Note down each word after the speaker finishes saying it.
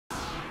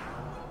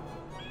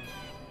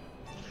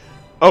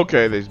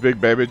Okay, this is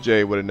Big Baby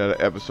J with another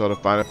episode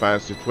of Final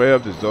Fantasy XII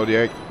The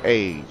Zodiac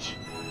Age.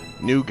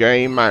 New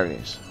game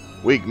minus.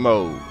 Weak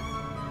mode.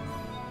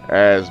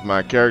 As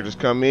my characters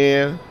come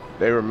in,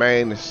 they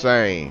remain the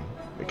same.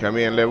 They come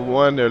in level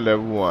 1, they're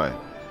level 1.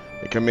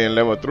 They come in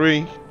level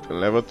 3, to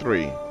level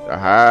 3. The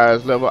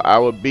highest level I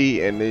would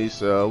be in this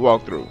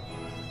walkthrough.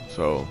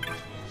 So,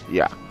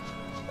 yeah.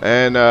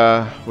 And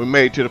we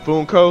made it to the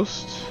Foon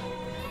Coast.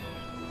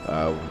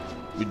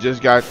 We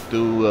just got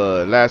through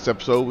last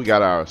episode. We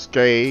got our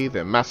Scathe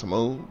and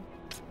Masamune.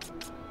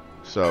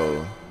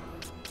 So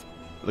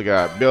look at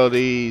our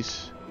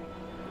abilities.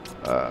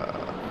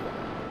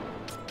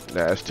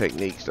 That's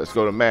techniques. Let's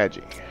go to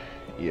magic.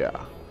 Yeah,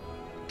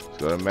 let's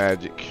go to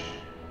magic.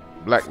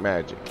 Black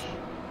magic.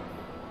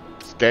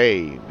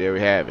 Scathe. There we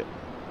have it.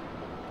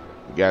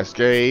 We got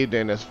Scathe.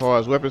 And as far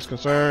as weapons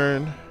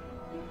concerned,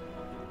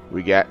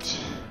 we got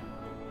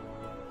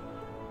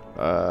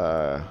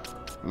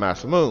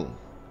Masamune.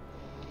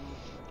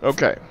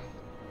 Okay.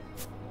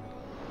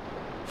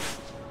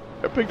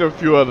 I picked up a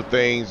few other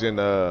things in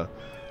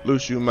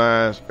Luciu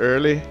Mines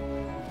early.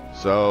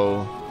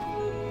 So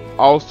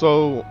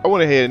also I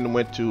went ahead and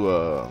went to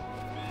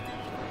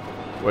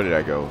where did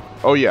I go?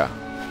 Oh yeah.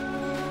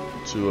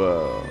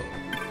 To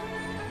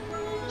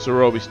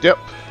Cerobi Step.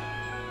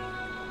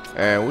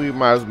 And we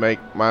might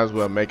as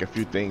well make a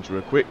few things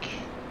real quick.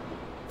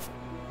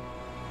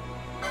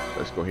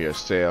 Let's go here and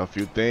sell a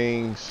few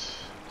things.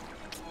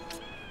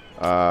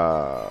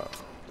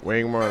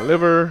 Wingmore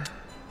liver,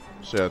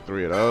 sell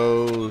 3 of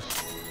those.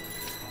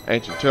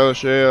 Ancient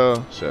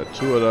teleshell, sell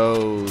 2 of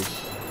those.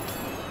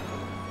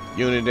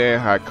 Unidan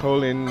high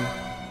colon,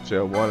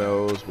 sell 1 of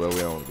those. Well,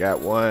 we only got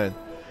 1.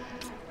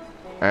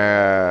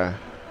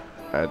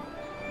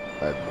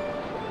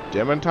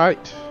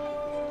 Adamantite,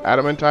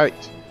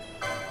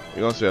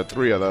 we're gonna sell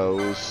 3 of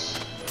those.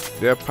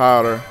 Their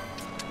powder,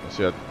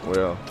 sell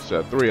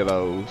 3 of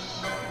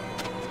those.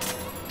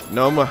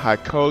 Noma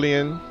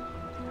Hycolian.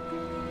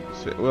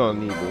 We don't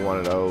need but 1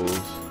 of those.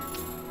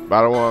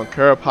 Bottom 1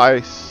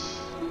 carapace.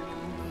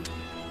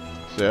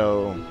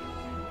 So,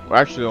 well,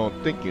 actually, I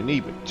don't think you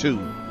need but 2.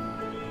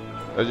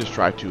 Let's just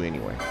try 2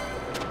 anyway.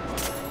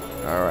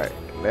 All right,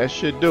 that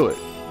should do it.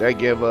 That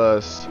give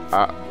us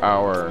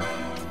our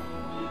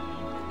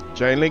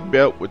chain link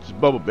belt, which is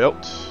bubble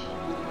belt.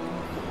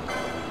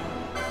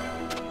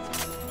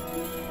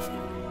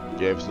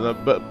 Gave us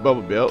another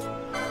bubble belt.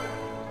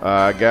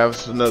 Gave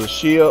us another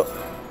shield,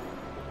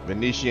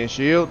 Venetian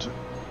shield.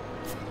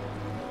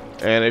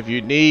 And if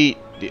you need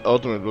the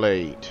ultimate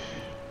blade,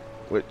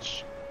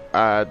 which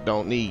I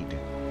don't need,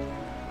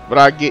 but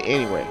I get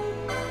anyway.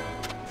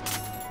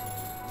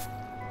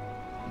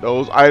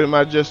 Those items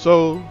I just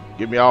sold,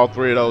 give me all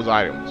 3 of those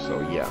items. So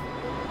yeah,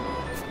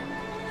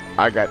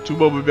 I got 2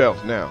 bubble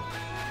belts now.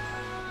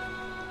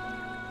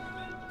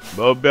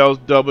 Bubble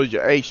belts doubles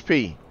your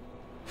HP.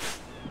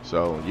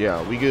 So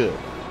yeah, we good.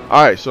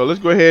 All right, so let's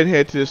go ahead and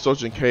head to the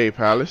Sochen Cave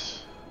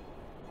Palace.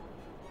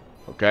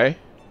 Okay.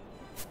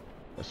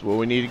 That's where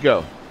we need to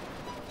go.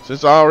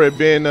 Since I already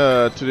been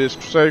to this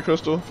Crusade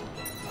Crystal,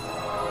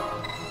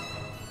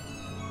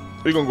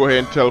 we're gonna go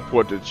ahead and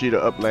teleport to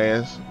Cheetah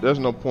Uplands. There's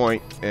no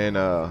point in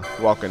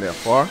walking that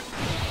far.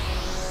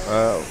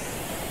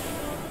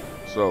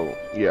 So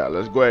yeah,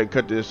 let's go ahead and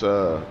cut this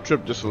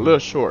trip just a little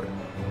short.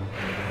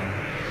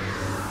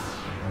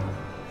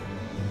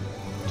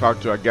 Talk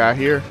to our guy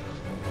here.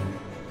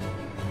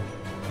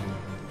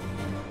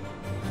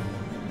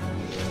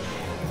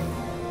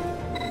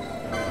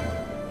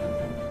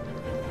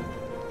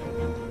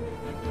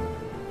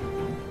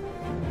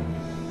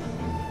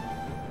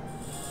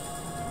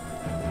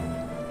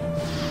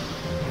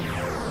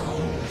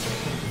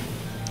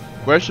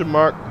 Question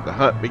mark, the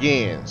hunt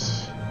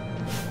begins.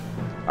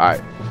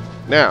 Alright,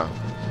 now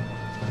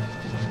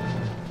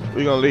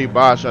we're gonna leave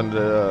Bosch under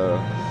the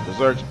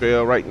Berserk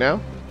spell right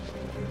now.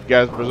 You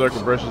guys,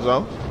 Berserker brushes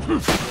on.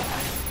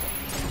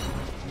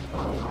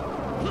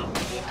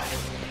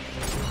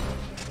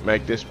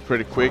 Make this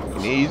pretty quick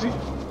and easy.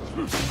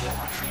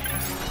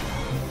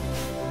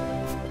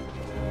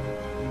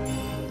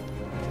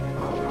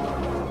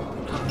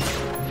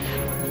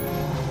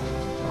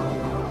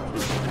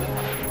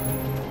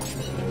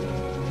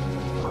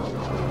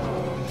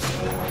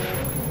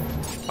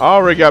 I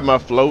already got my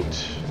float.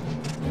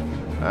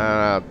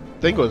 I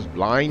think it was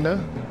blinder.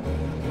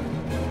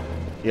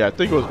 Yeah, I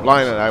think it was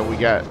blinder that we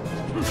got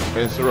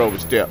in Cerobi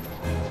Step.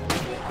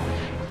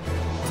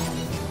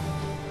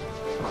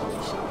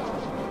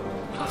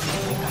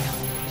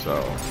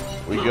 So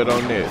we good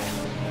on this.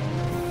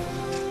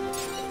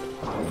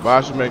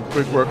 Bosch will make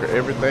quick work of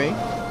everything.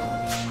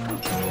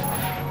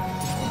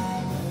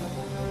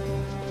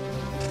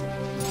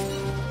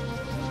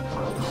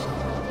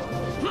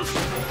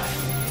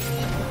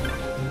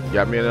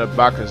 Got me another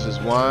Bacchus's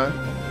wine.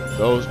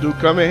 Those do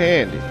come in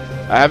handy.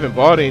 I haven't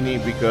bought any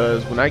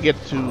because when I get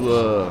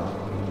to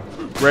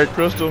Red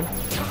Crystal,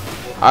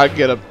 I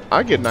get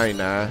 99.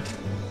 I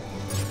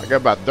got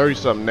about 30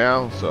 something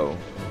now, so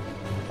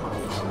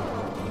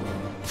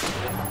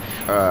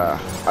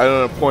I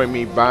don't appoint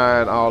me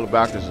buying all the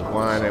boxes of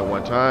wine at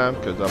one time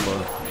because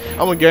I'm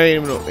gonna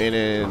gain in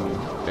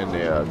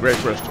the Great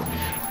Crystal.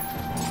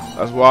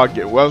 That's where I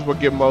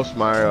get most of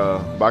my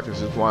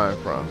boxes of wine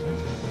from.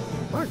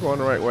 Am I going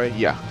the right way?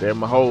 Yeah, there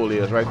my hole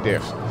is right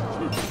there.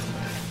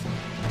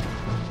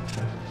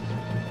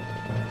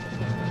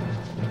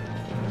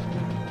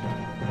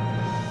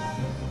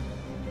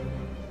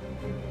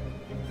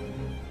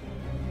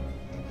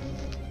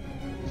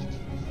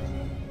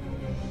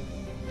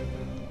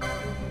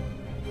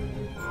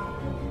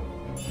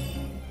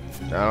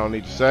 I don't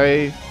need to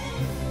save.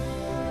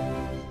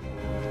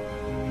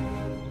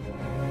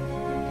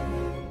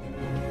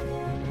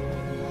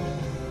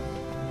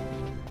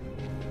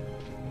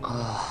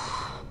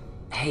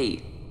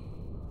 Hey,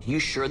 you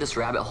sure this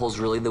rabbit hole's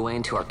really the way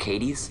into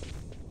Arcades?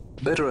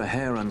 Better a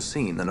hare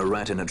unseen than a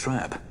rat in a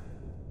trap.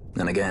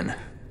 And again,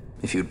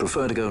 if you'd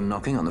prefer to go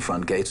knocking on the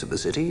front gates of the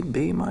city,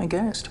 be my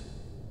guest.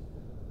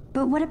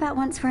 But what about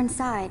once we're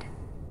inside?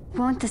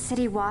 Won't the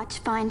city watch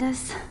find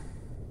us?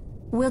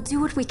 We'll do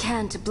what we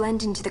can to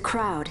blend into the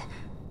crowd.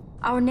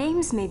 Our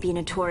names may be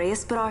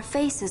notorious, but our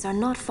faces are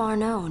not far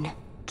known.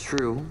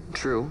 True,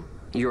 true.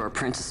 You're a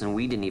princess and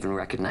we didn't even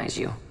recognize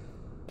you.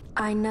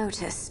 I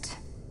noticed.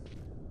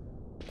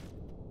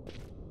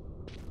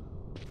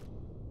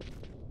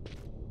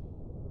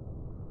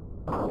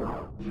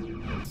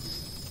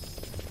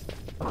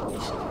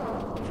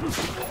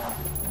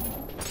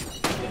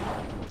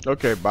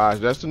 Okay, boss,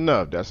 that's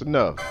enough. That's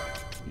enough.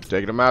 You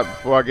taking them out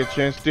before I get a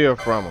chance to steal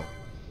from them.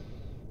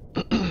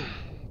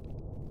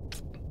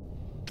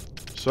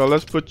 So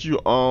let's put you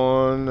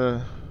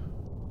on.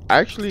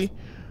 Actually,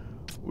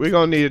 we're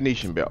gonna need a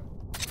Nishan belt.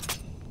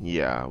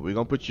 Yeah, we're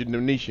gonna put you the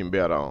Nishan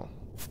belt on.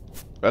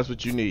 That's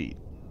what you need.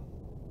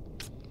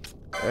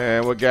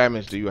 And what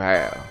garments do you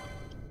have?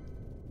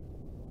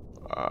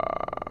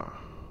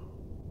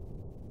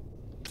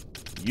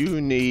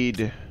 You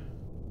need.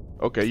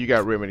 Okay, you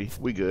got remedy.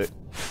 We good.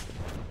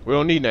 We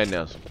don't need nothing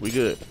else. We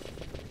good.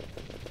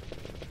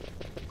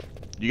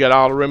 You got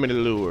all the remedy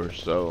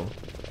lures, so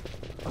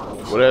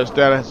whatever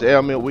status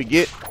ailment we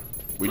get,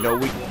 we know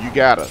you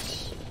got us.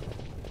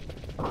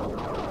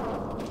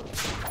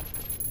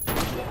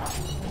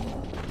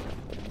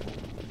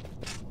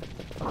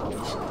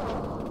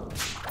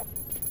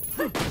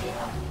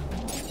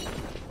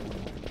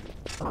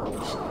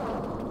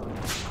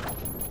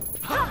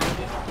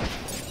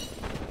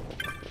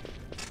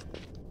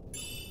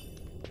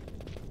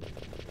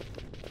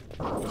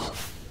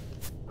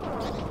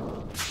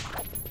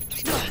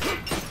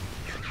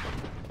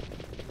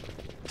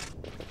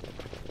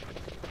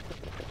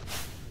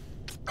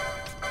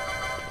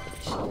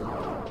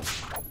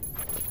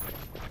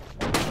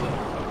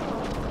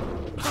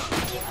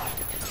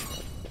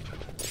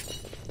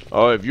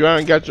 Oh, if you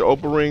haven't got your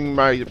Opal Ring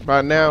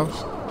by now,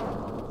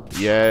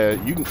 yeah,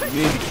 you need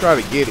to try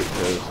to get it,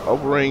 because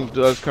Opal Ring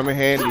does come in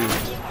handy,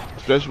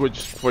 especially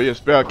for your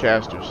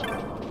spellcasters.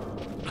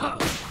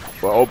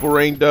 But Opal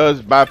Ring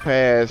does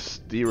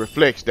bypass the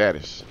reflect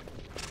status.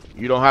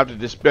 You don't have to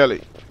dispel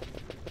it.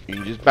 You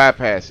can just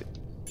bypass it.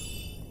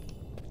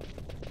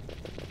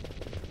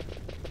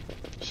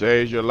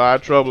 Saves you a lot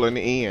of trouble in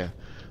the end.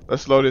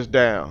 Let's slow this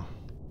down.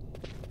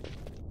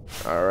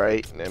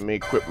 Alright, let me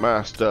equip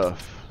my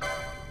stuff.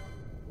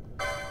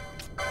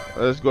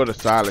 Let's go to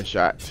silent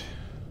shot,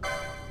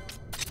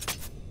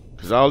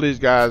 because all these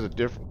guys are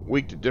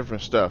weak to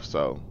different stuff,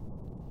 so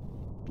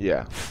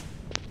yeah.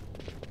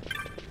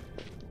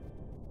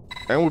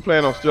 And we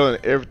plan on stealing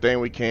everything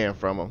we can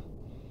from them.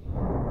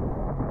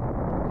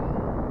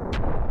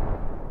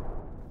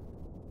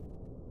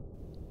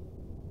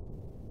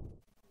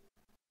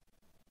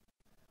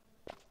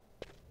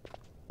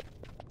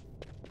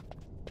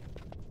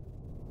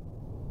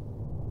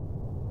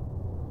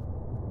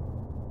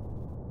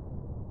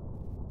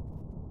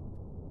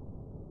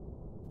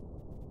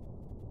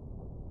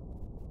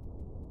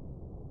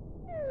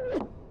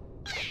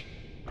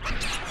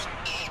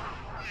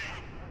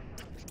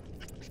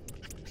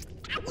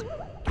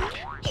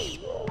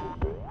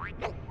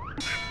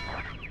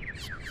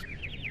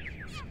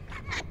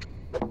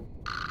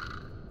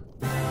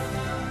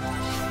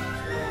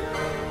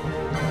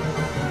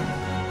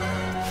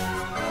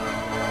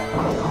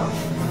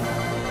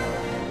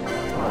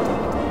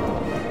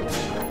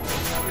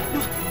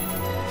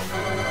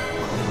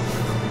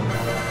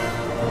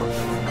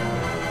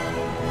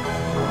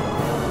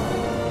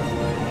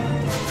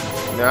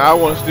 Now I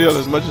want to steal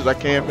as much as I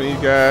can from these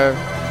guys,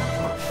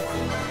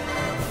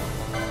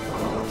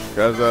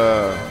 because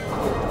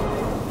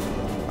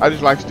I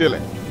just like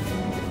stealing.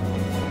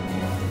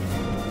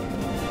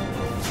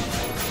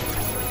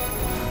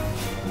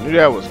 Knew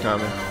that was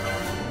coming.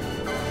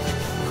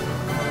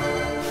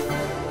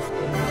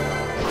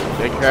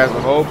 Jake has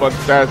a whole bunch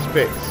of status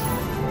effects.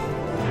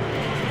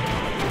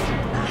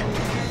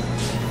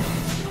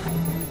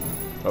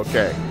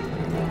 Okay.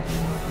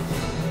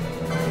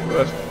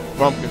 Let's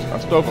I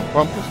stole from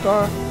Pumpkin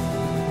Star.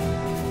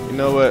 You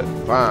know what?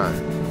 Fine.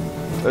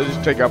 Let's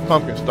just take out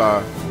Pumpkin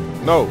Star.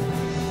 No.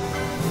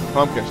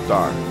 Pumpkin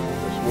Star.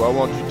 That's what I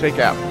want you to take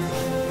out.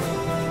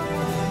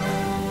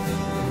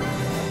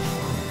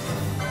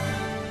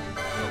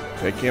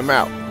 Take him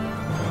out.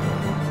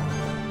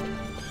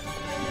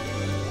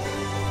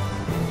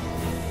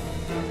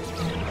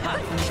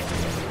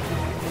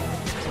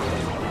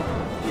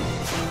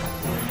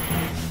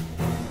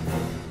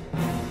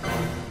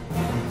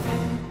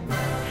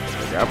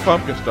 Got a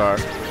pumpkin star.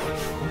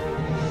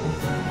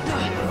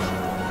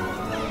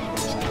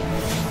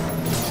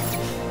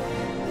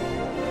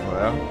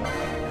 Well,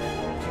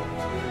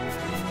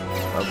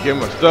 I'm getting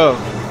my stuff,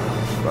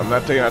 but I'm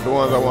not taking out the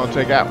ones I want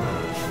to take out.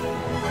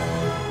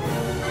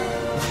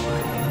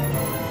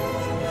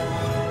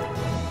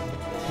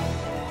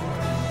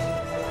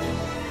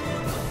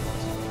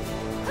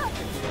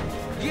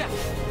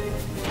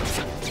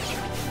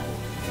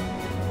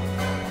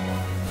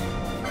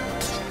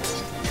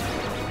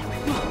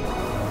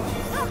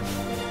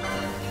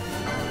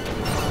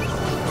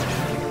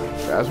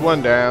 That's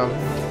one down.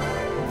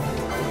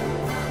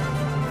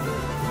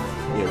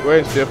 Yeah, go ahead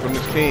and steal from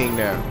this king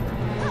now.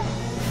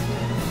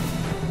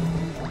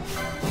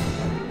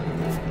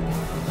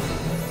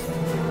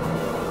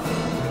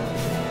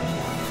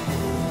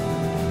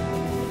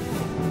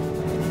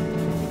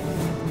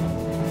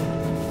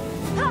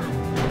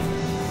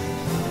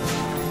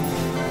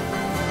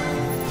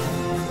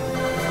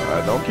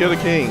 Don't kill the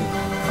king.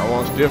 I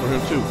want to steal from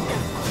him too.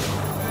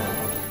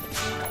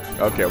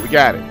 Okay, we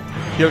got it.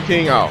 Kill the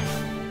king off.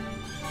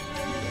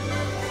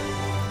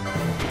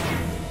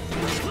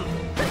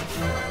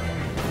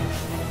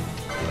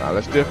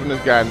 Let's steal from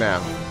this guy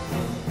now.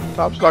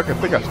 Top stock, I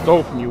think I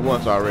stole from you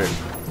once already.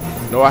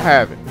 No, I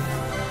haven't.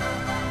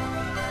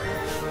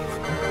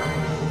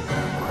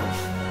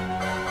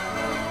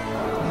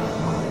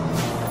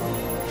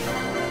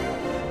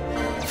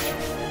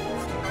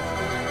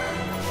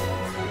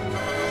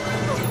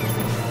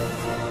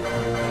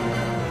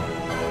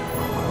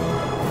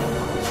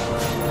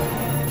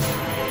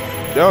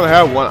 They only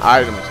have one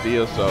item to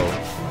steal, so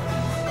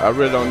I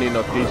really don't need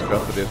no thief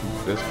spell for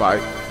this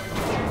fight.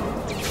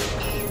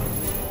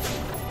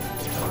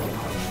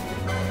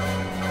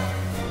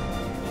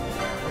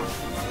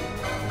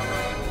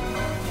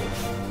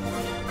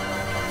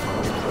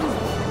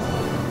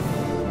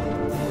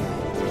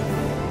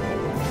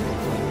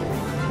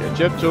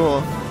 Chip to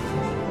him.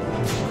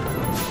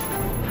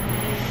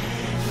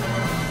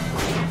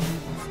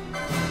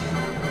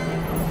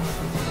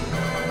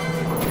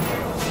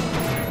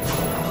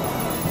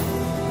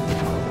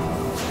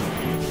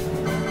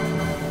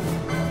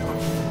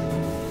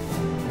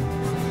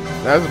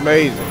 That's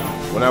amazing.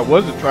 When I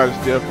wasn't trying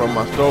to steal from them,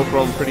 I stole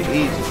from them pretty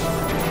easy.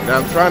 Now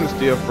I'm trying to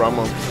steal from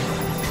them.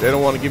 They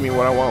don't want to give me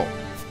what I want.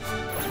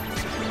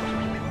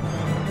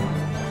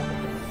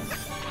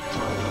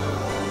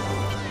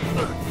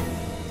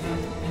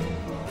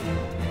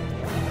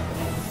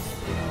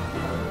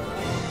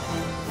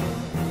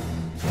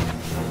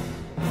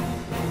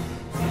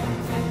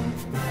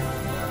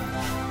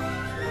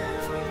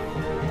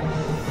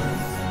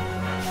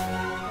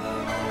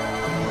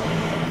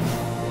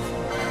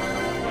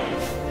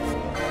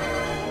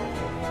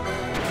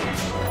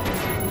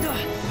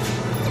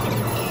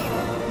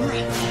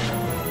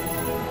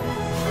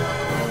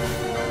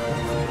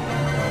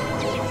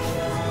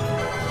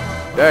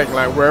 They're acting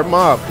like we're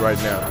mobbed right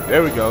now.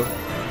 There we go.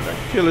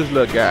 Kill this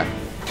little guy.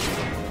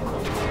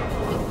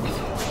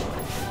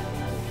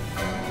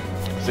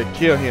 I said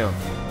kill him.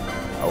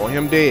 I want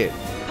him dead.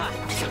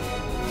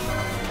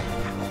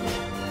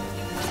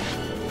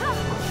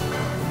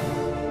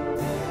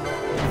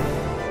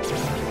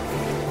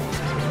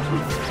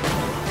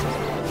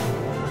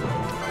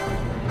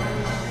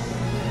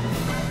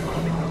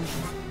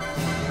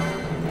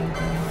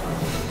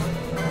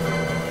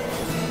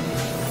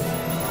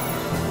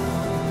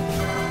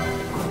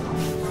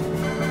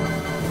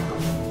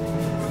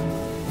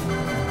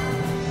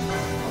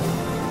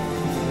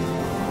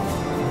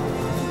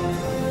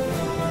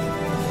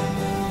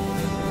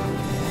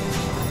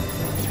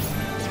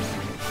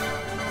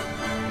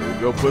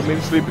 Go put me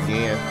to sleep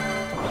again.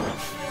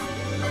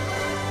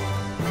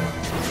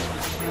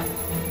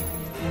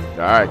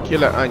 Alright,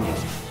 kill an onion.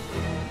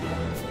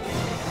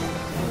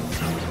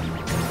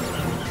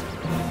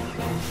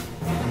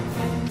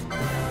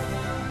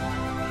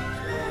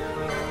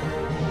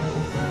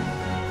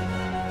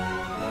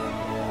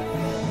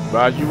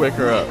 Raj, you wake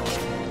her up.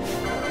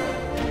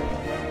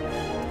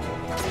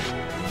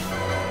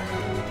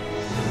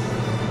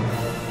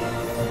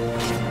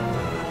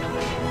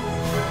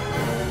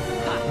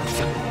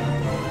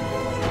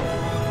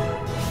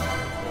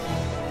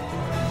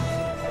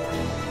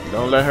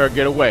 Don't let her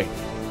get away.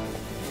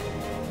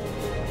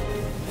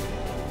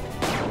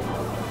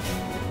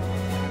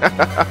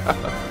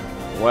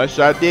 One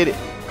shot did it.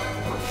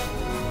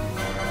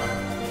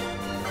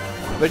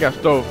 I think I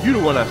stole. You the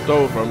one I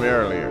stole from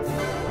earlier.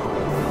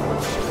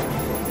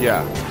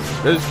 Yeah.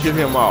 Let's just kill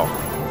him off.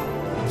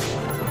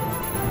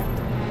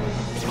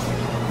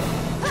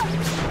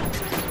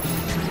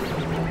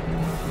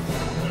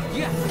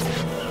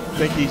 I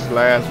think he's the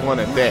last one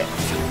at that.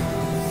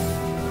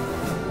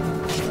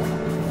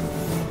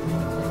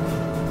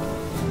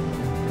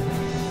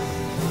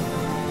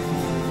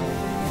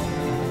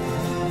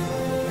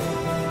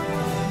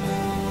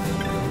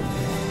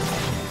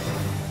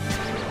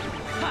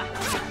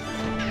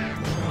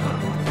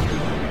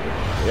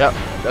 Yep,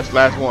 that's the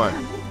last one.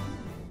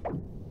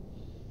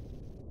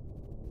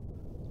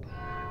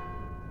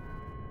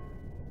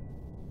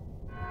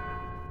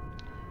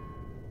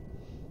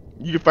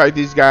 You can fight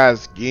these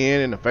guys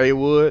again in the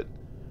Feywood.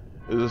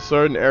 There's a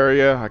certain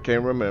area, I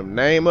can't remember the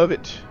name of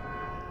it,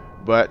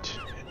 but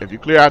if you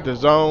clear out the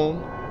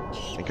zone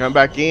and come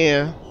back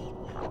in,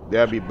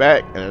 they'll be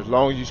back. And as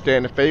long as you stay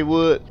in the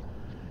Feywood,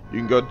 you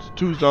can go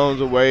 2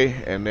 zones away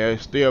and they'll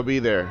still be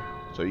there.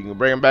 So you can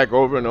bring them back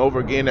over and over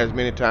again as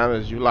many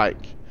times as you like.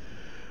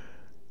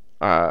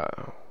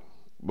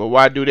 But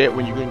why do that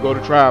when you can go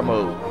to trial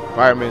mode?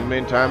 Fight them as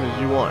many times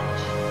as you want.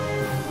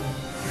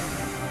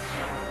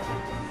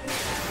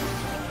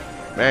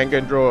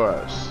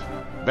 Mandragoras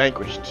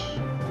vanquished.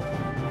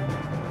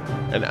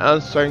 An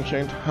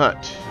unsanctioned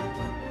hunt.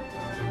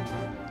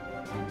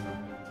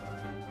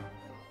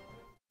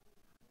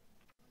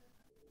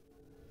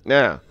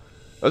 Now,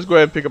 let's go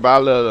ahead and pick up our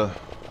little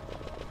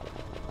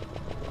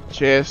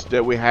chest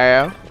that we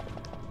have.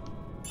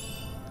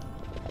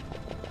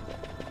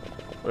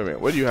 Wait a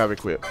minute, what do you have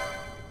equipped?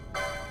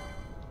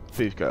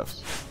 Thief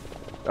cuffs.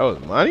 That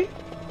was money?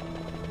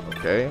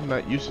 Okay, I'm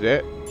not used to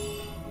that.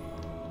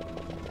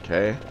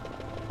 Okay.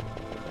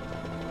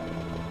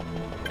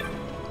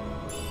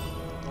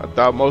 I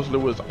thought mostly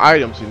it was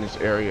items in this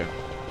area.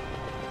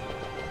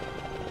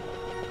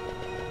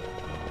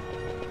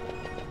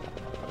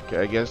 Okay,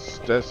 I guess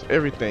that's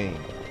everything.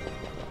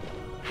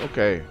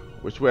 Okay,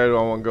 which way do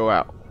I want to go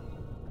out?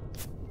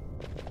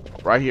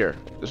 Right here.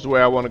 This is the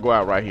way I want to go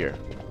out, right here.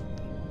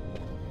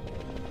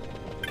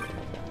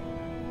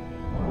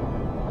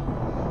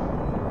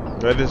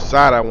 Right this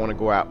side I want to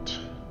go out.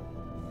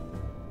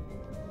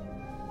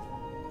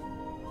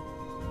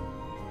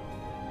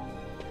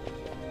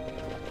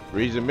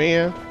 Reason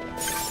being,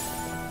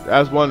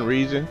 that's one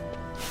reason.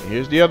 And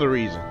here's the other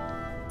reason.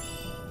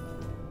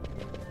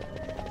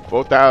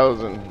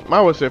 4,000,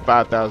 might well say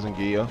 5,000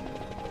 gear.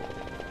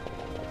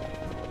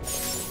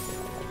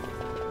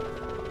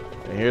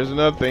 And here's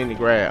another thing to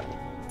grab.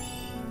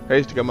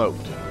 Hasty Emote.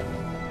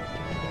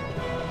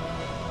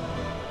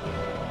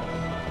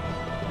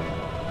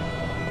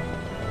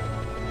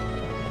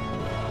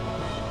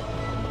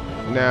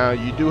 Now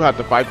you do have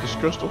to fight this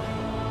crystal.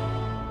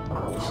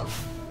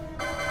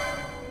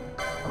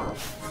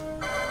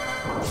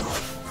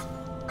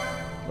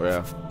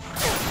 Well,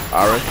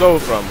 I already stole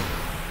from him.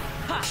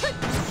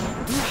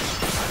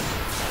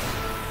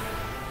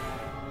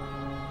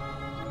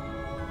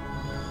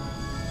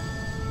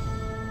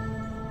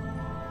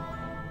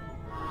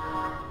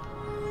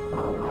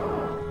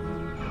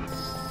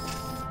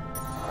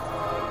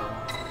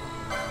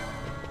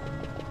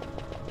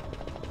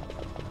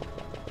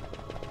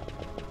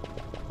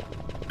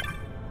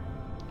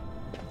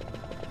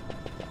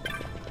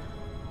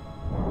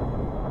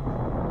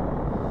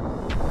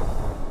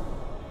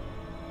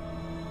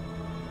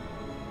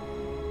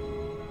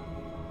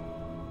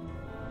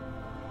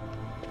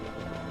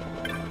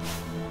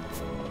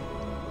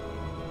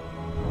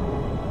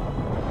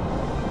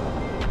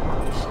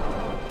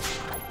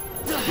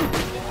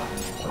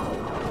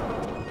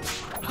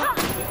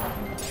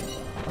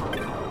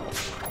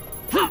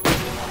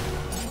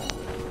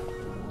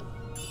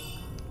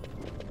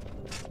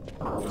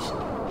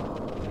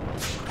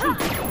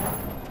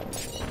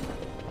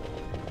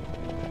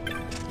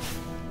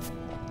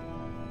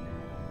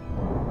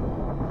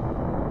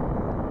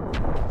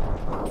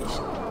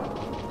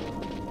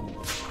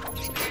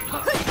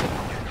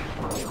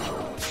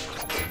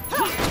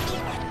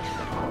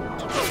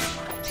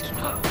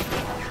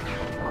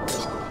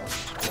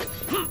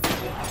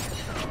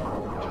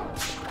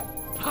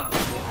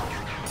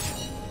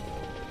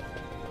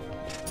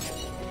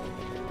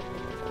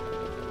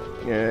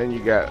 And you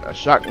got a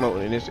shock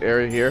mode in this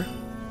area here.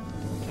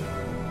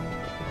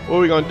 What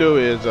we're gonna do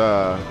is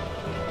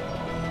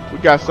we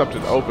got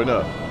something to open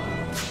up.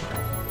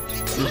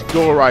 This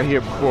door right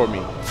here before me.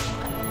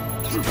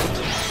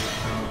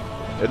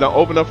 It don't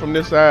open up from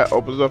this side,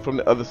 opens up from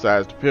the other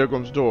side. It's the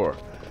Pilgrim's door.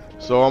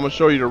 So I'm gonna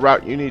show you the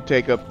route you need to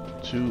take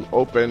up to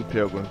open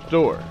Pilgrim's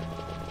door.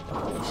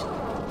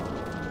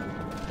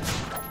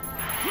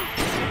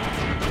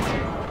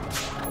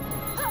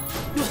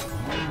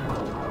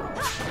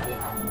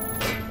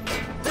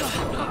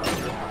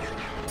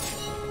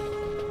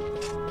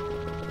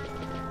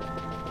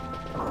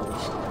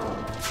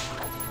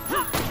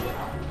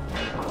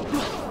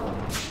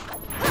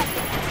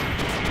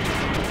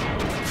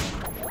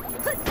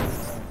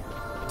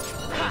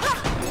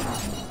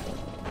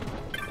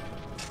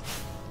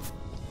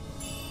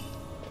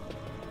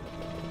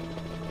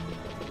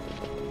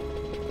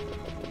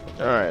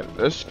 Alright,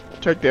 let's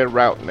take that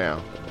route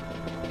now.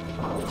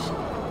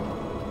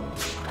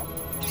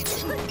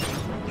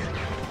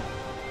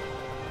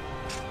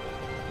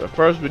 But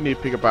first we need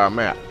to pick up our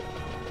map.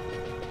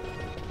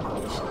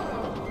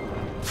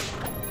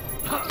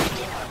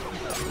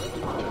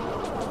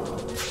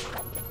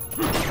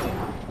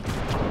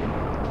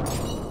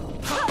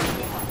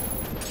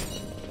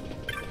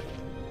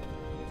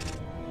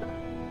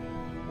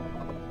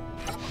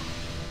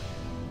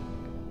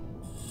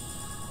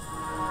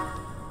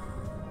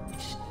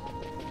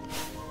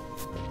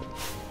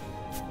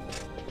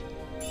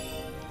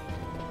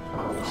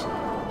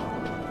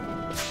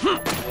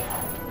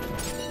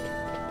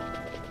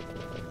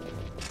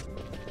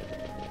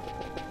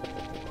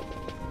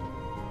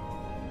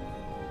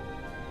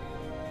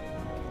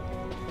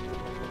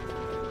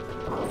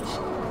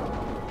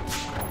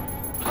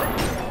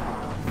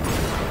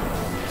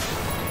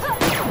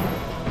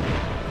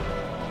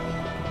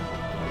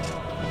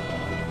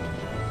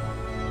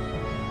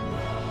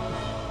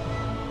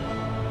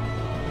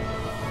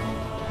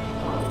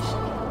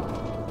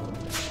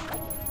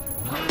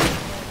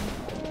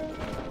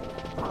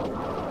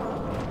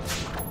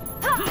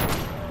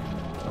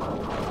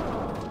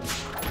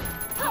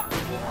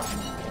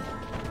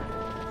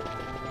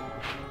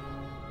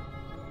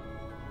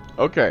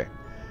 Okay,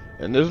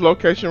 and this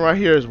location right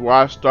here is where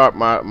I start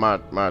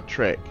my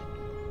trek.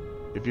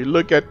 If you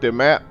look at the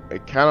map,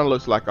 it kind of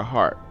looks like a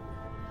heart.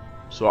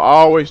 So I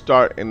always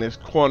start in this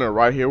corner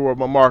right here where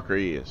my marker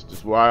is. This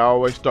is where I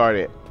always start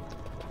at.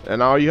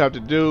 And all you have to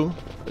do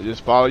is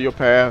just follow your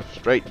path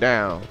straight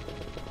down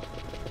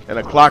in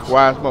a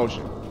clockwise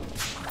motion.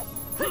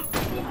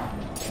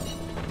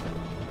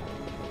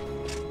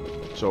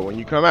 So when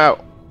you come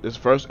out, this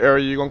first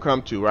area you're gonna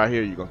come to right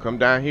here, you're gonna come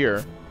down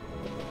here.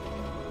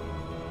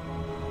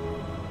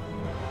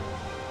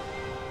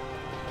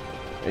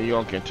 And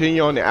you're gonna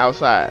continue on the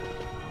outside.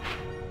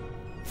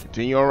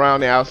 Continue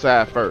around the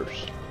outside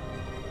first.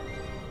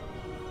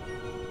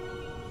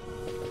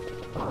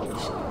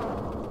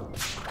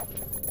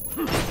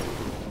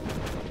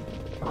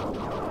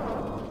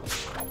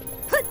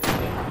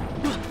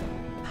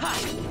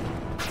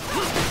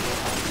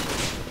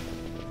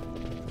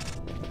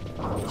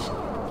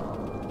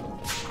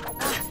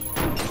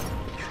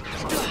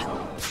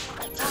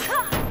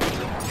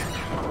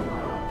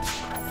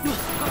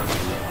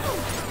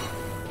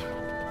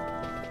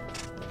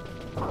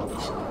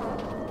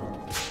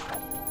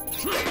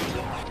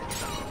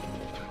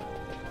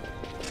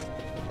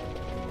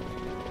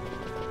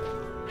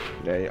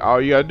 Okay,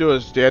 all you gotta do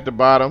is stay at the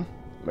bottom,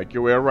 make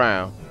your way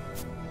around.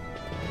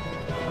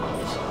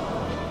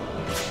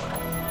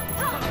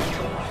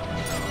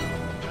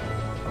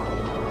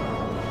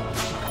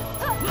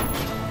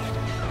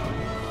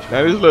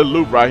 Now this little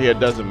loop right here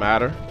doesn't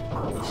matter.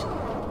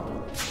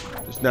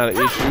 It's not an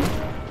issue.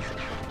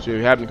 So if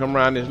you happen to come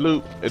around this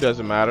loop, it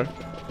doesn't matter.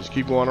 Just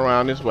keep going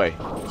around this way.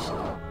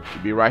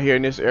 You'll be right here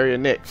in this area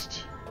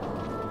next.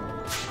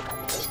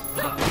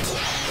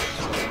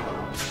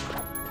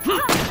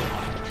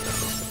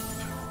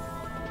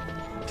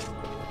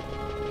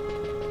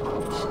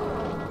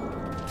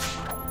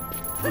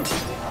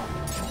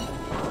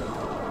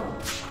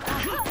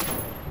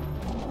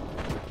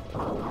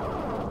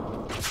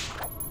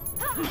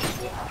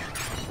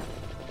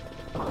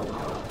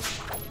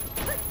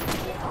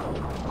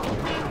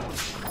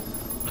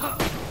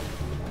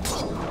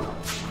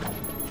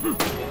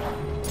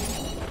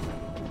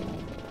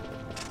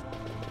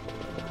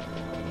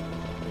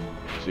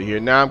 So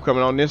here now I'm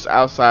coming on this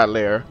outside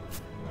layer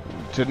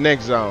to the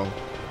next zone.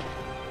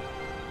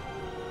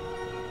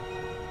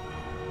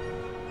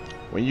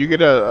 When you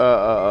get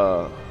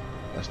a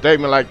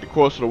statement like the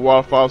course of the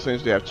waterfall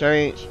seems to have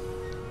changed,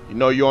 you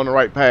know you're on the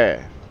right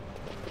path.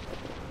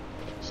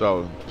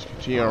 So just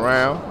continue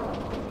around.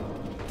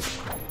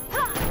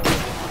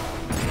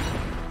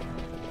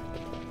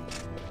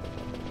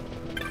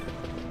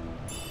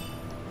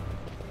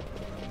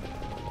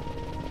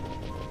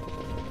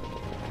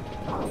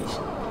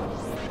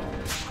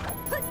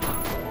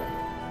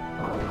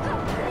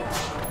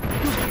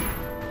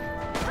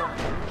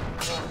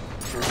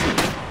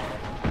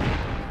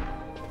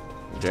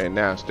 Okay,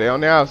 now stay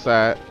on the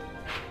outside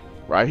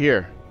right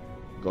here.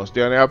 You're gonna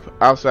stay on the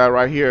outside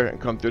right here and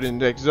come through the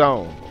next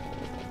zone.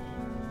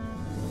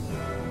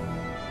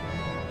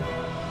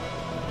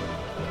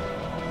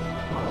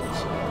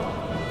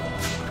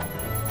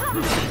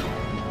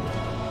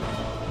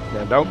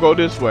 Now don't go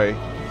this way.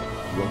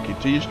 You're gonna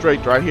continue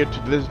straight right here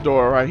to this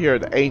door right here,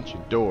 the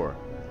ancient door.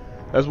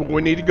 That's where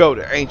we need to go,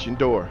 the ancient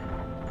door.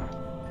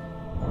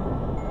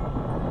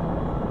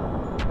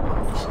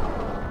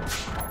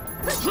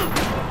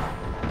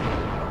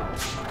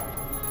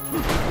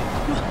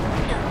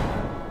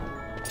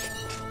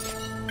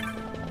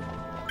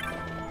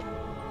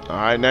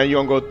 Alright, now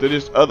you're gonna go through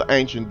this other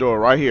ancient door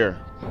right here.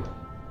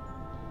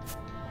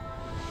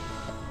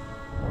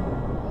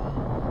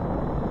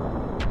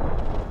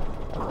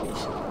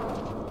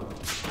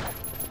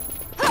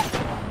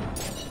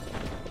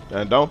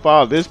 Now don't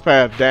follow this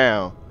path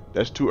down.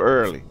 That's too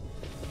early.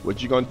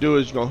 What you're gonna do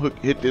is you're gonna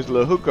hit this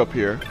little hook up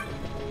here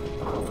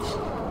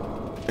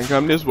and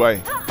come this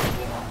way.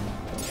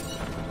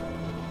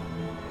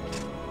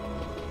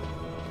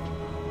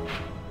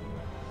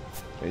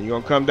 And you're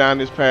gonna come down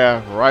this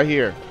path right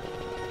here.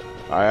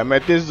 Alright, I'm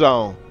at this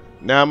zone.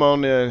 Now I'm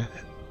on the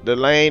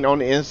lane on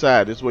the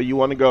inside. This is where you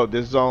want to go,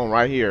 this zone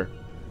right here.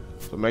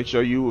 So make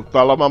sure you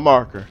follow my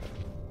marker.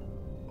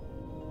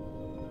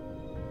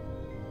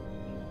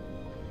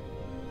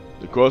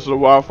 The course of the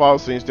waterfall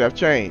seems to have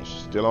changed.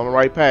 Still on the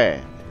right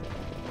path.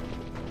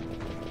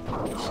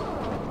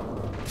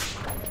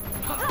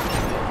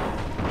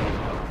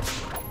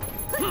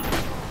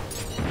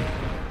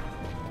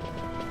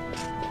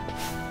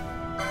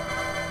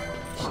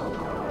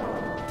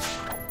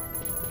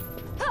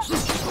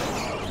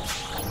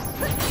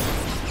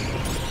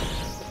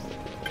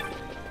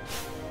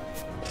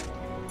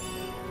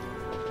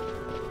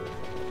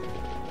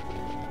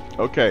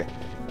 Okay,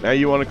 now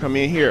you want to come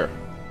in here.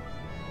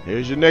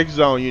 Here's your next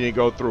zone you need to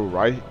go through,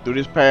 right through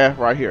this path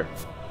right here.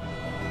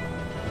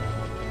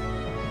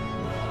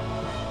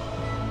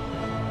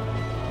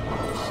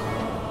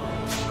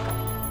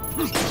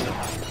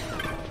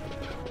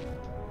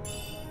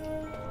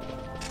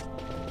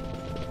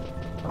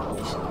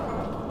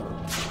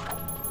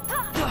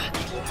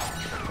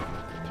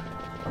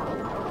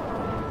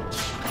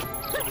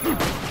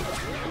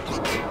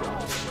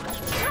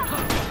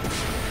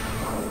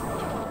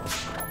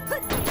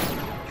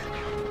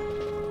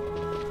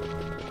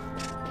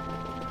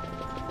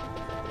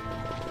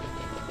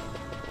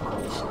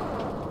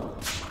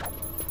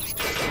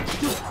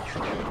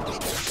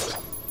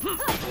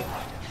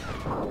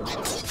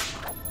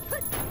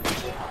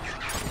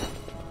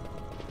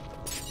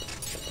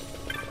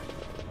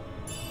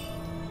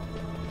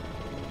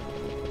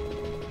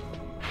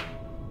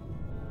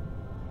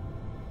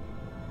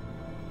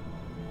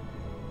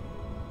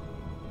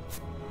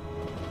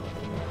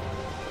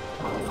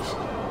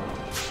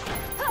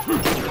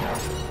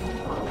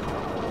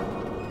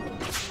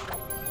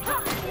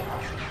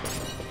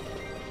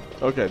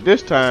 Okay,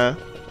 this time,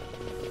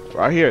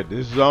 right here,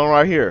 this zone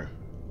right here,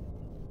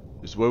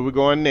 is where we're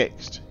going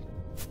next.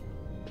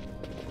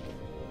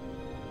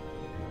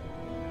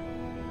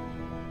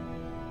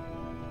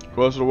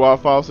 Closer to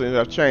waterfall, things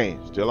have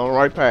changed. Still on the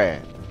right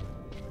path.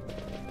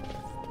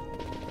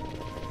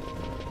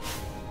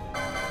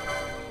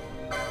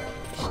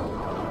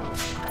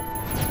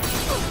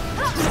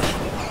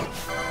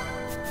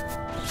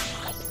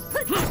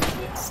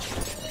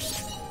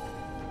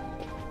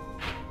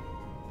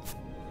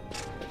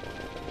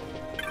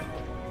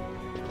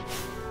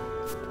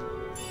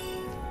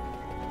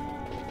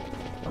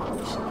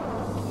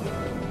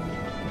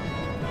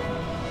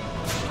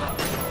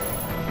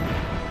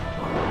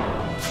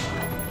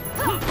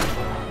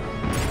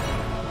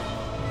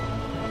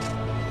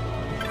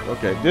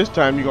 Okay, this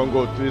time you're gonna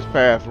go through this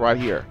path right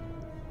here.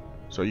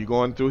 So you're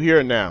going through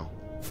here now.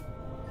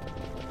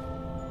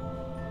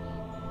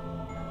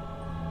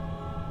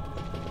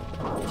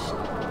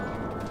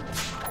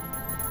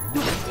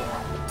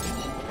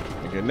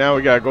 Okay, now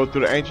we gotta go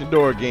through the ancient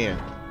door again.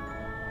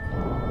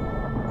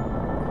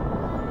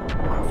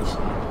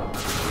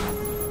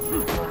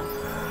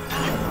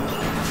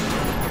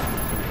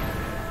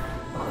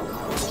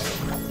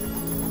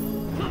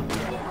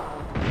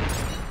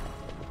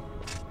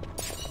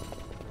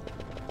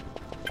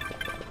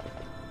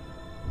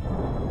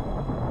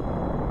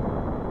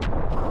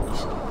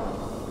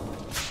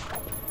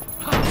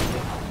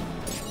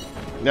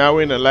 Now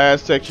we're in the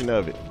last section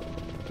of it.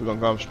 We're gonna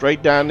come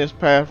straight down this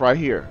path right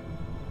here.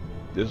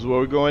 This is where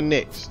we're going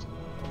next.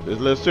 This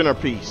little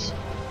centerpiece.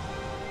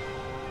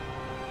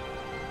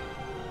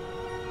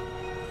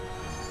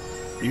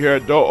 You hear a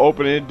door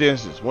opening in the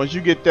distance. Once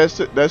you get that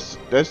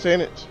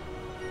sentence,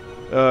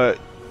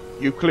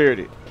 you cleared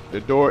it.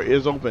 The door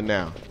is open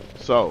now.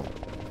 So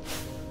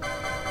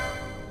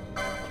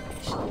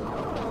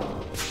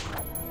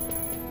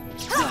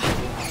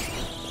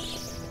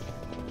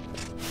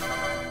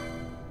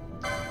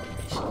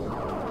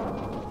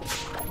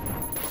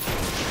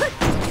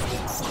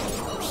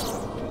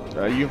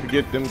you can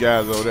forget them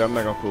guys over there. I'm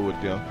not gonna fool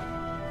with them.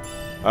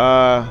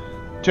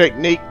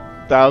 Technique,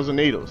 1,000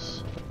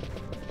 needles.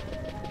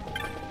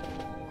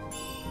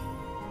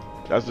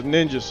 That's a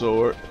ninja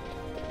sword.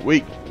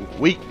 Weak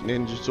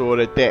ninja sword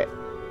at that.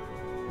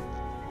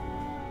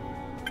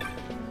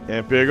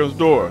 And Pilgrim's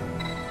door.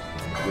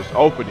 Just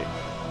open it.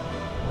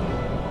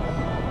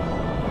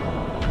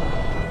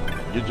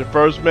 Get your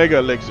first mega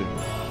elixir.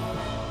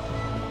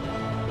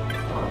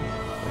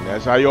 And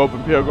that's how you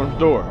open Pilgrim's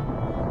door.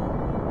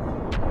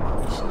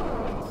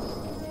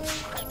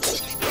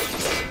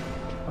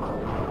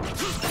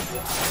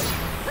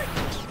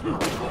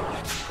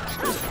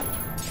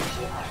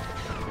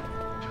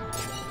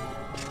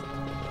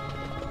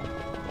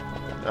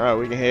 Alright,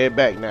 we can head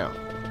back now.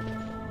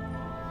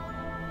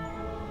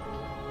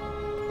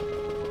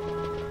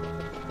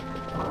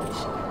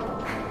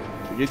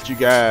 Forget you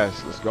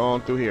guys. Let's go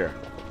on through here.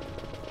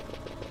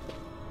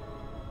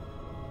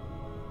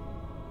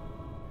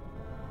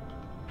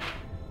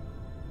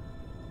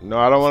 No,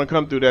 I don't want to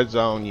come through that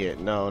zone yet.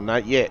 No,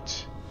 not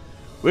yet.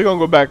 We're going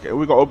to go back.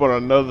 We're going to open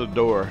another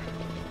door.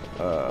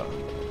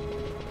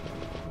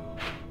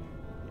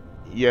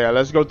 Yeah,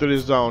 let's go through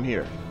this zone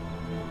here.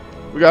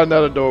 We got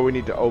another door we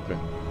need to open.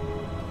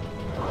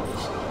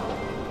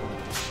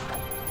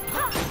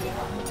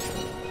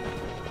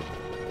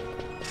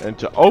 And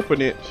to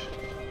open it,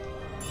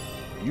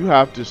 you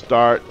have to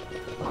start.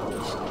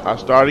 I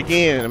start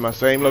again in my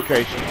same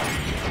location.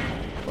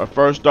 My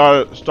first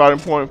starting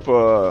point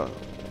for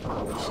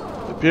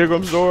the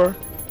Pilgrim's door,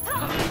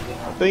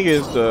 I think,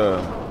 is the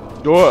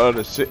door of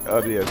the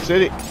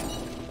Ascetic.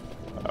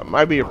 I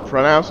might be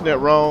pronouncing it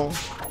wrong.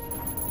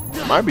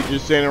 Might be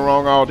just saying it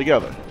wrong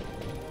altogether.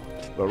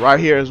 But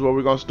right here is where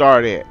we're gonna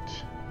start at.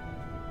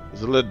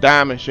 There's a little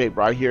diamond shape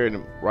right here,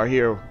 where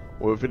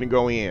we're finna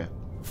go in.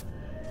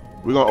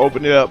 We're gonna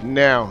open it up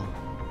now,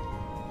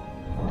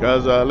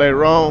 because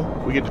later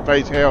on we get to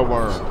face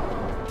Hellworm.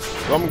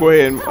 So I'm gonna go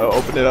ahead and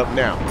open it up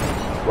now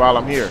while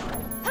I'm here.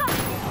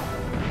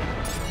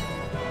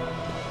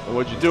 And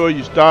what you do is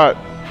you start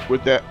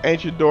with that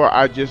ancient door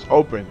I just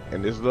opened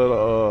in this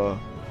little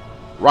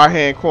right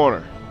hand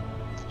corner.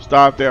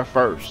 Start there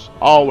first.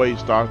 Always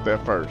start there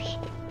first.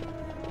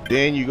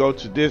 Then you go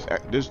to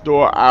this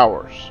door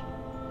ours.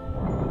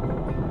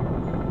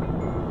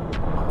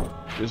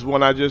 This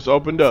one I just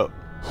opened up.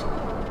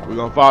 We're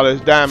gonna follow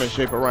this diamond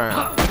shape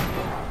around.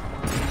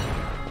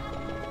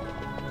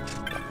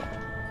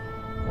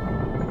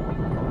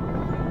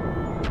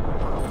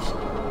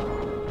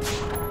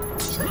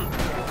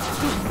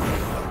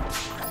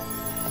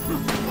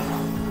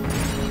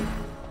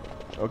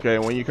 Okay,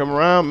 when you come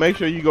around, make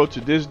sure you go to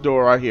this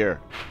door right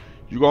here.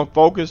 You're going to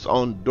focus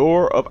on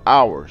door of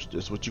ours.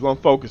 That's what you're going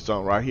to focus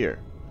on right here.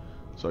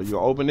 So you're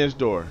going to open this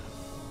door.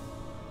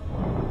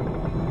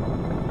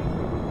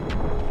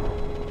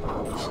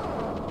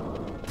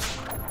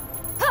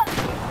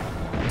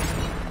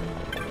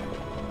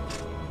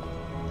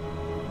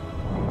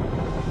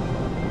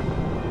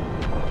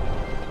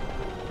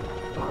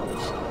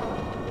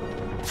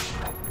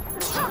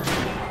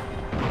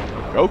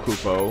 Go,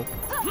 Kupo.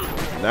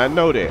 Now I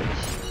know that.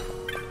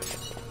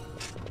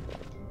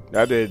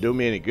 That didn't do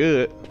me any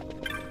good.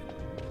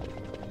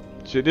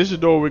 See, this is the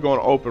door we're going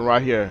to open right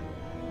here.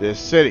 The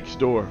Ascetic's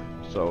door.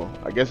 So,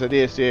 I guess I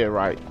did say it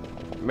right.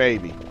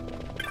 Maybe.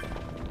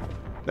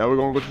 Now we're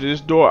going to go to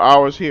this door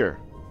ours here.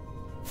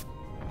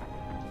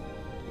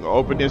 I'm going to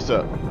open this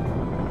up.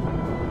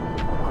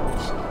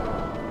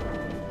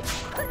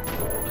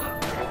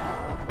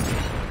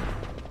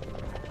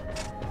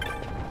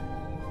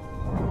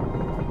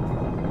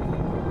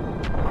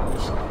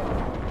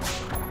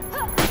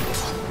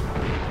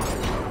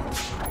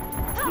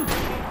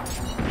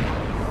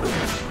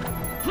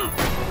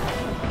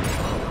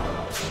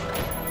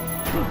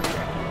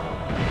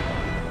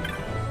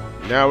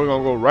 Now we're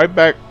gonna go right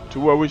back to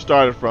where we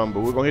started from, but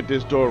we're gonna hit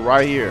this door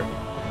right here.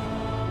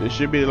 This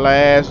should be the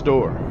last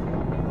door.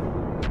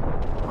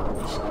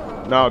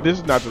 No, this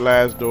is not the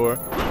last door.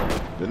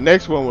 The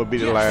next one will be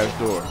the last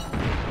door.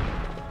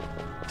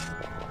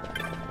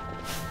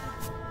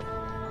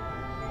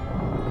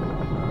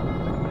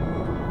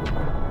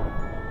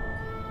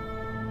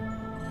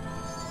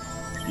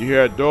 You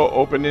hear a door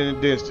open in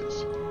the distance.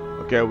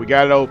 Okay, we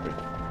got it open.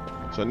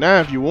 So now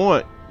if you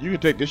want, you can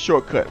take this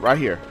shortcut right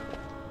here.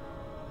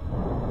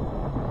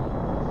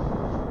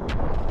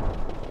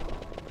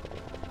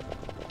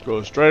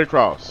 Go straight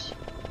across.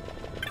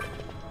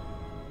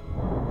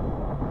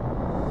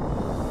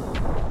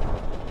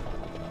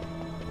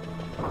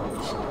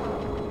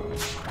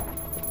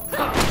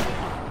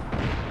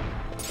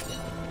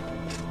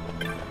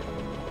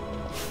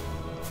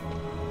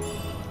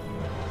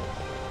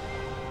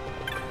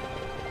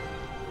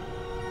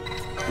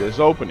 Just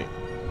open it.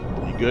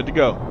 You're good to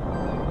go.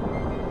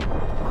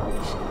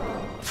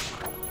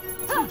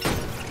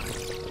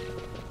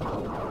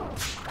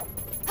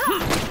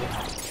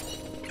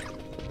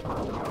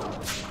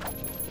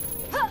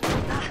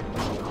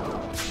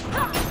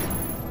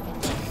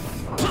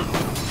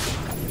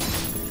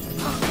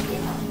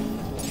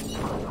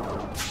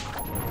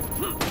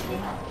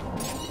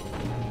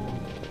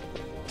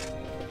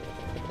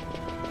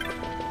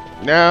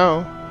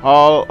 Now,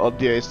 Hall of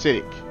the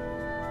Ascetic.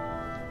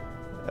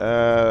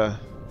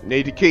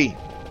 Need the key.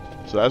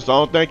 So that's the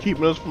only thing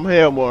keeping us from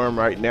Hellworm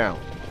right now.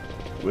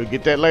 We'll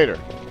get that later.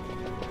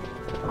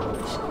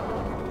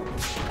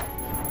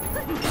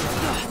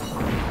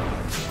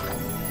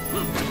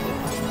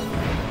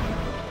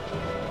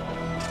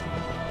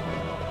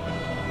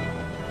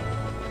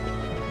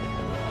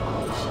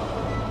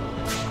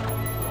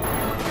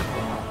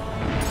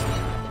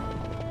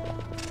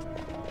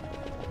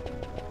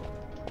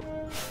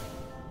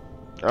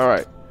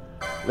 Alright,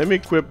 let me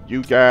equip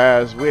you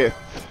guys with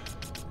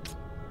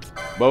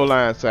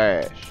bowline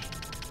sash.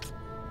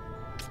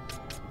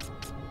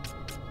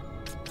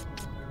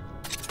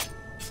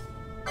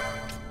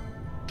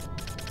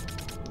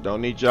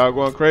 Don't need y'all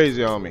going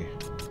crazy on me.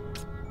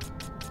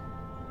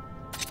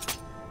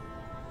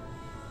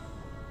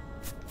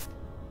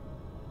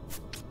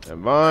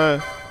 And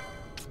Vaughn,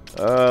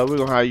 we're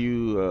gonna have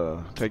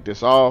you take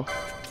this off.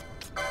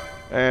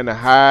 And the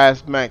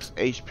highest max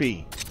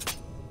HP.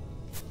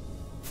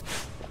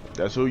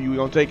 That's who you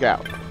gonna take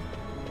out.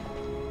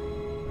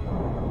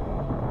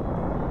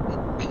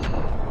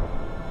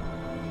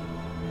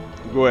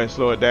 Go ahead and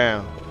slow it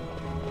down.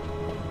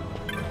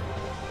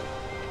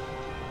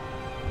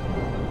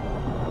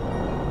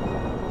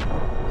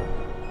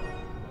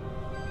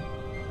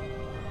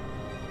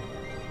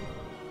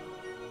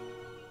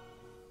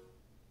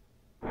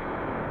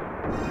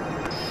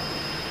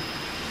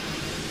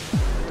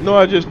 No,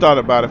 I just thought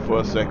about it for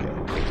a second.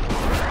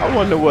 I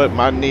wonder what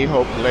my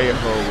Neho player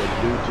hole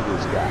would do to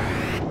this guy.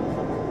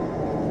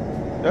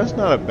 That's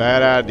not a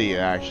bad idea,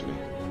 actually.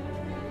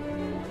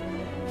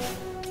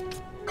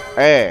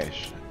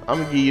 Ash, I'm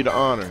gonna give you the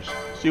honors.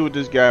 See what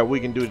we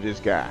can do to this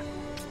guy.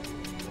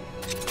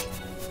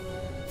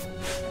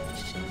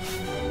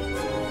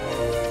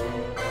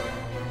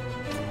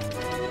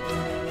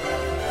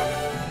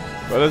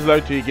 Well, let's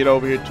wait till you get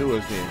over here to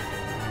us then.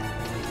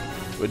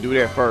 We'll do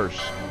that first.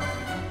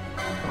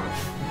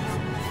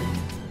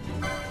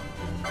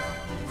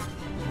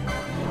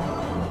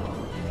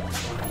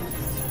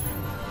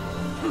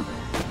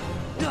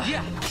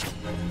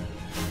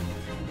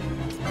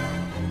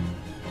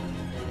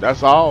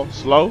 That's all?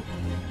 Slow?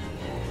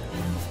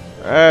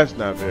 That's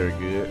not very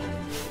good.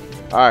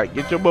 Alright,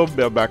 get your bubble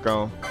belt back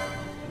on.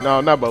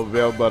 No, not bubble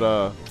belt,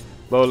 but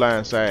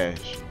bowline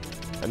sash.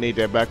 I need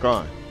that back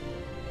on.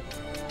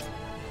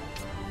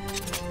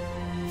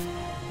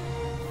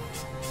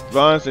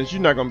 Vaughn, since you're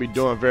not going to be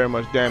doing very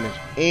much damage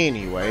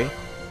anyway,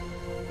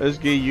 let's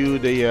give you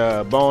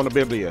the Bone of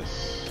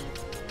Biblius.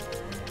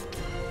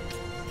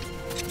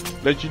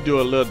 Let you do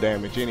a little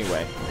damage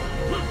anyway.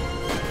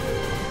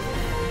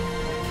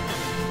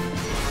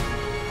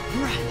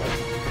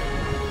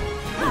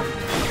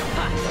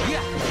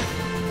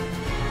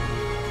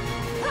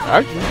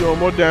 Actually, you're doing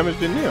more damage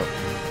than them.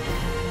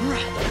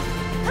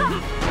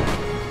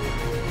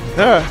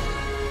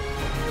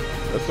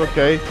 That's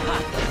okay.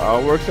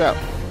 All works out.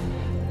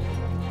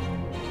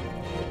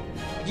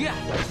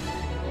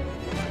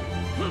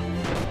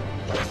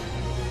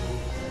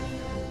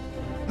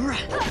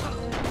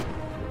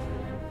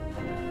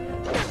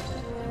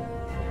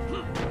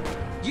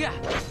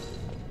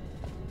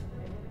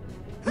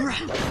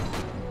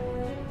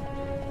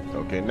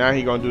 Okay, now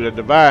he gonna do the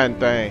divine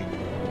thing.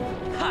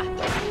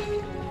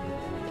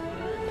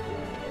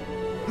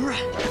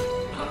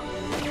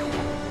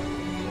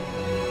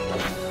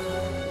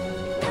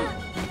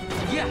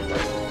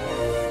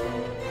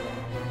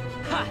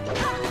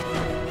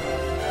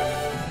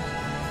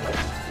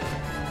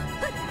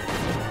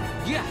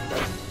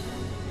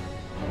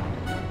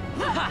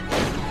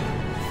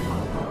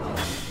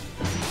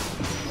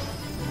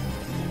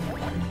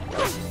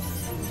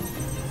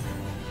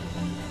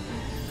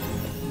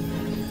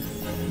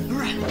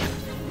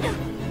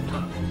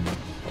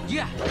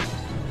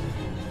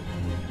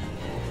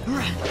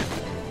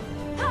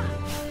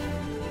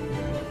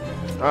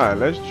 Alright,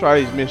 let's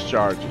try these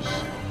mischarges.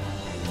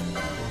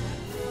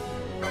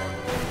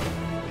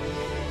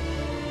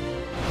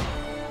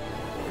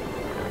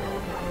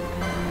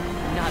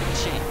 Not a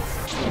chance.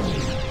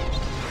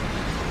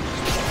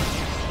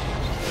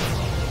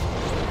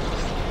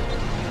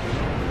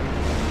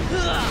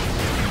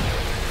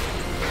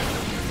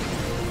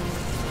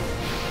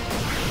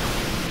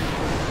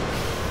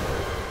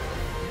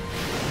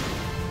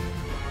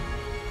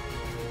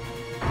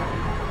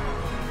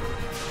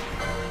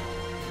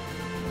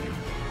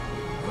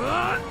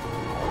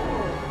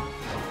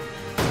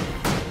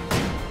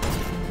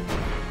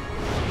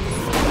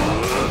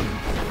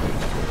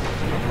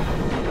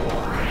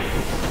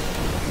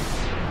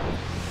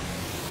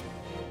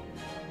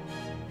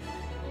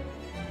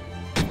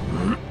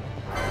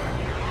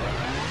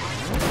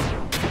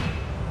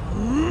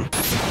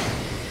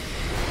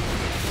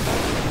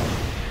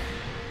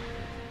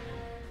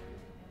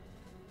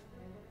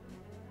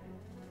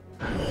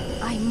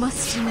 I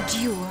must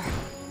endure.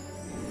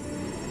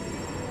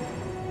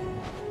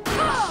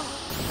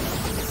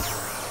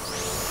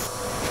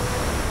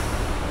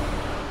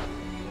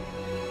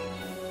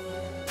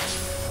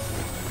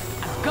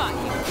 I've got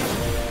you.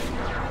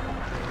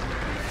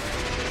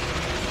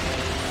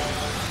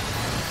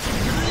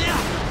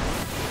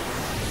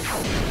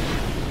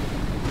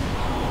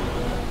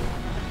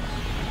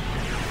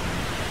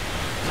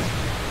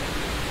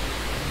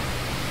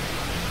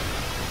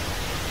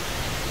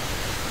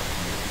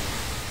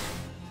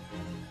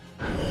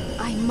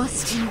 I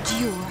must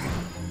endure.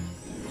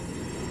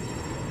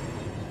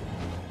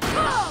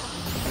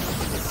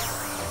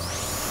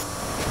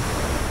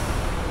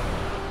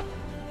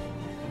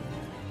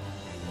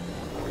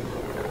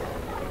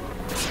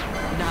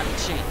 Not a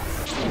chance.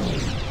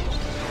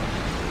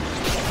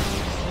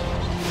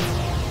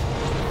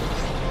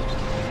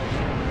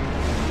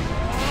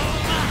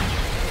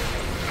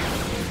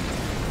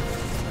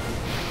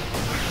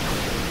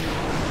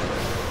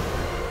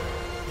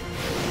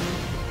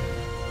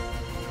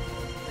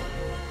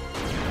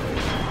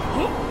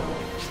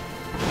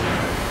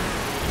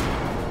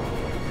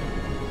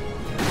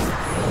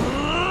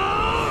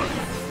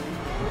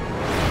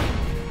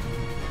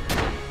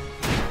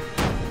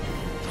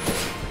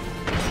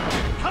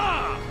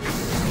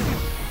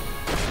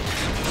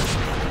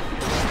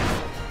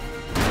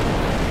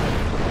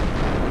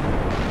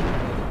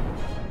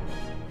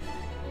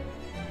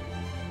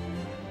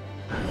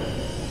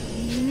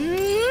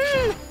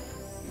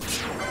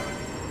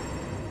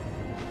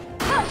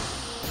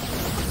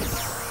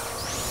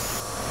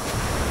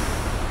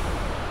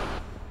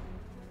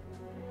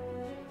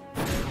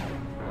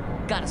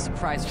 Got a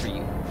surprise for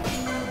you.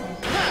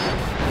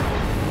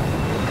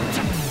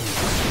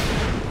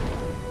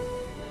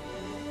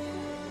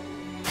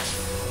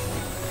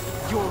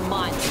 You're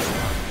mine.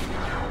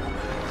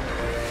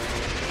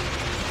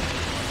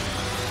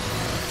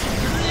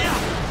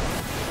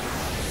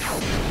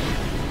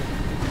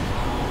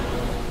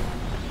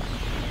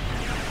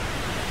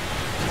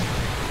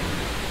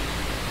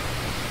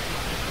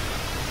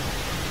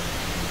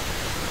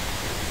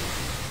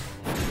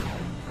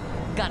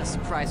 Got a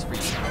surprise for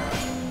you.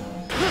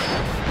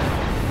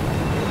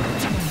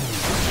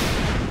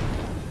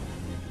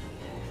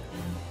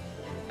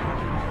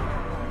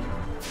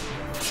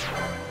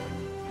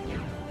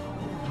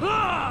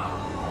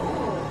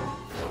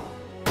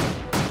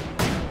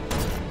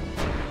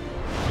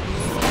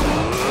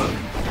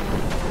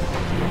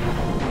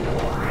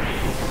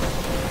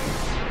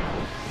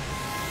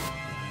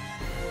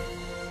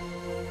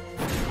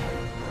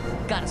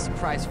 Got a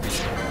surprise for you.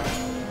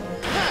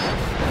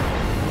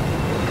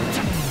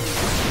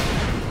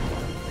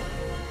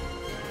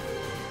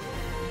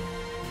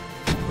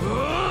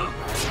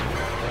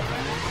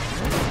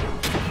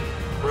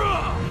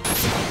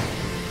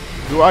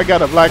 Do I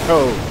got a black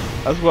hole?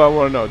 That's what I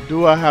want to know.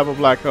 Do I have a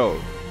black hole?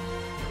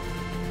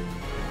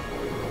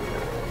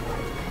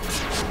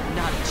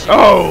 Not a chance.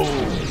 Oh!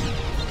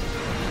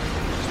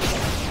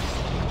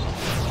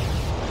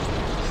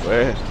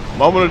 Well,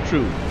 moment of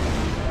truth.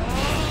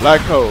 Black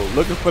hole.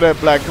 Looking for that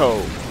black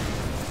hole.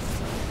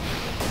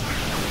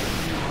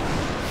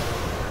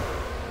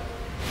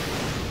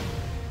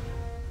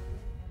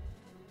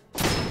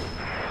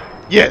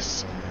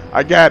 Yes!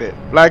 I got it.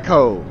 Black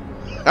hole.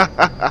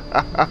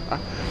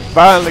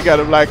 Finally got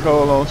a black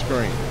hole on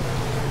screen.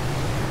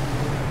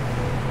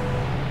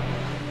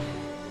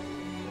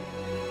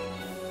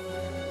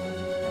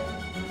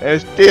 And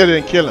it still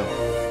didn't kill him.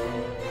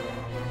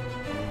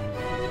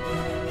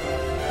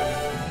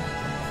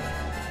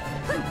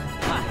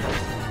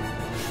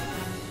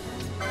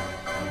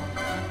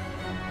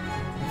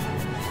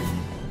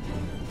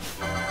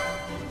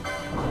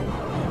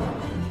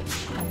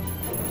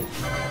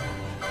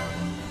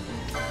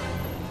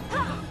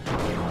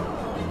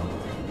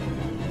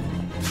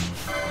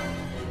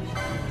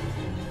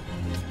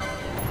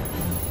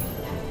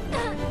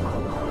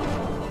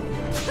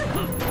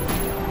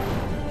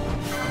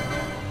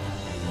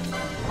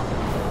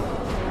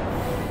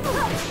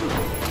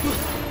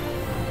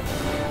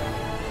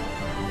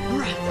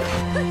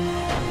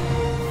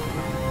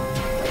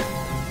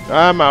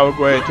 I might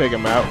go ahead and take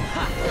him out.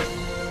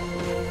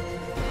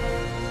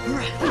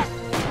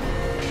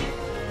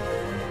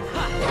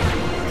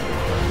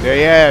 There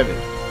you have it.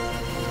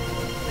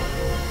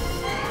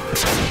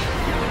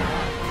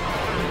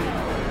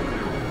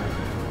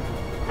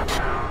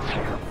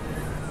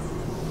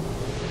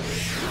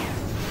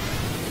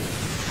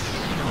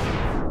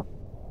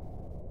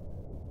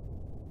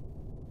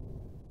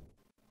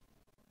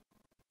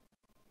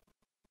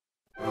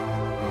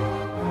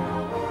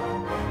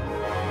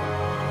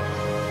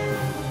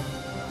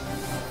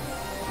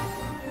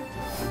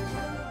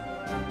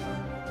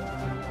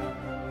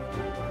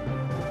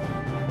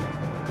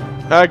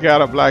 I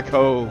got a black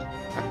hole.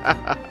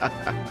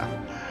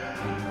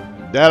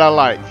 That I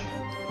like.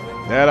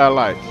 That I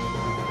like.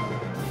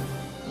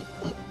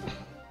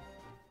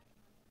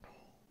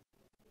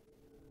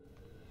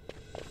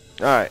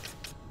 Alright.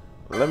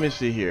 Let me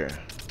see here.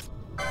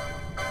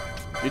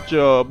 Get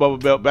your bubble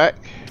belt back.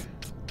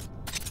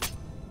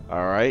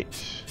 Alright.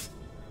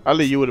 I'll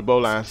leave you with a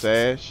bowline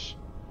sash.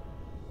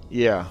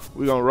 Yeah,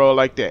 we're gonna roll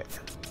like that.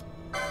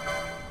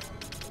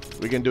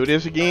 We can do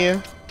this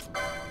again.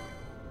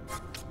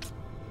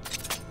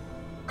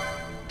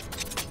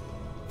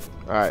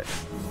 Alright,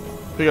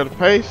 pick up the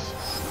pace,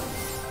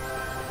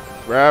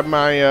 grab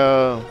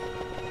my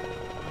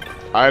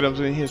items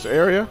in his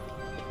area,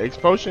 X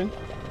potion,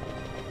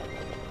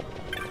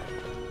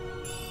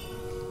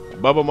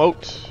 bubble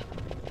moat.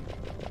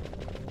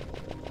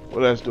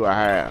 What else do I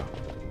have?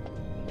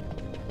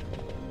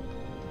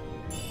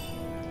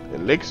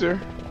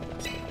 Elixir.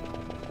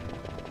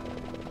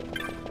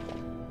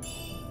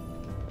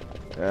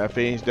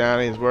 Phoenix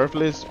down is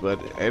worthless,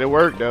 but it'll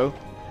work though.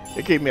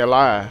 It keep me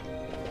alive.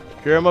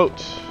 Cure moat.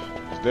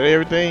 Is that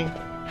everything?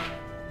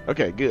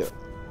 Okay, good.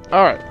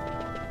 Alright.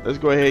 Let's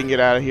go ahead and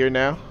get out of here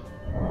now.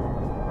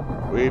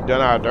 We've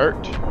done our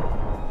dirt.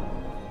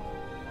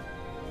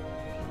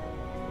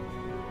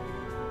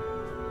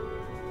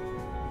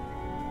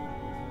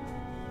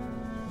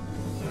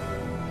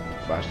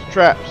 Watch the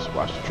traps.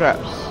 Watch the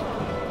traps.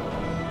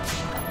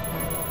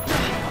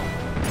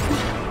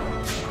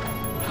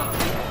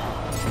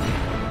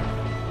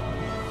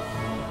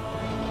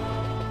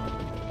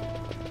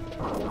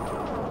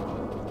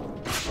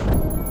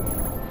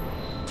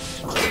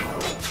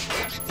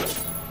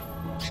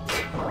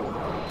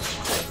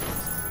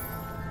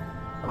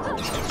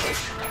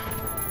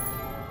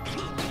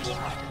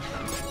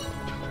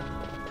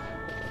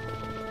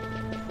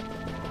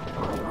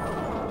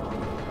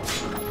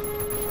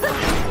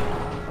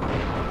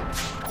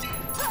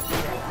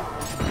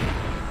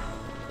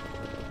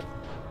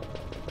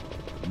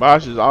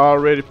 Bosch has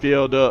already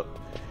filled up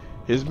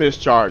his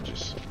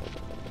mischarges.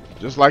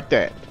 Just like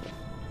that.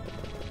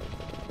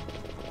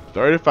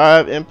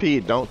 35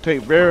 MP, don't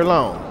take very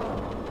long.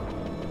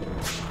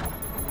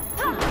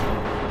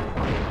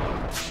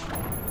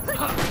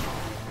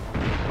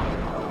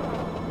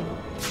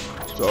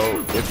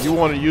 So if you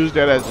want to use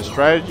that as a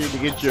strategy to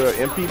get your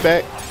MP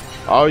back,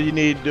 all you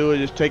need to do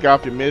is just take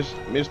off your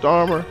missed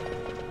armor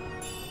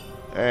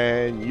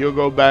And you'll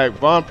go back.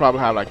 Vaughn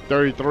probably have like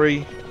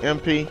 33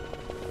 MP.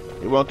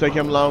 It won't take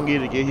him long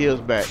either to get his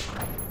back.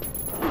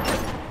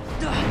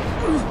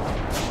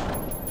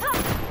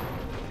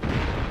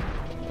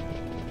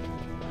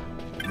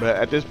 But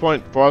at this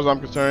point, as far as I'm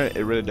concerned,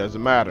 it really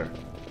doesn't matter.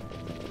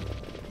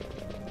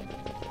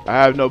 I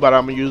have nobody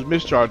I'm going to use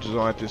mischarges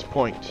on at this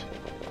point.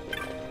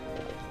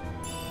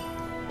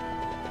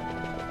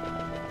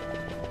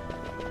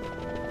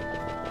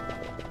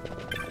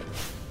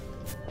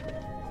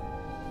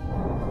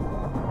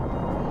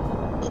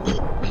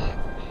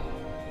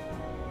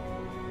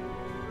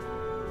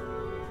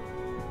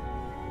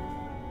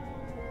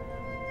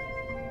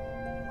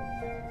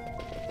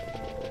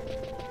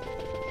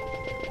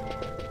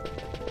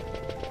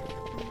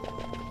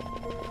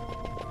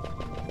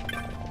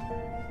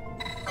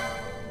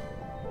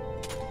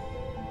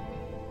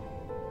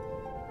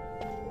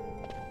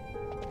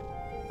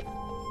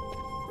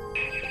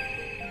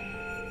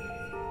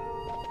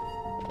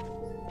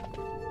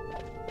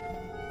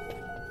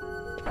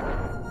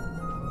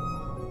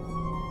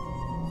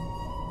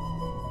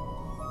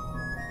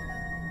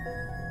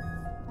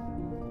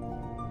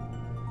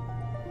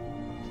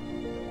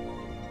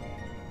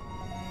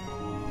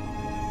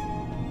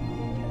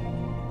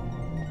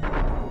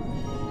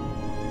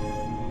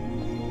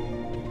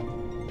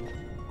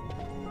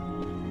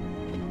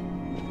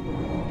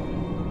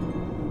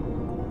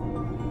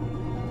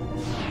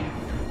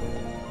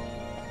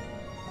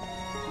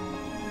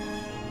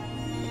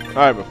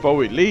 Alright, before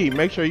we leave,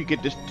 make sure you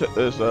get this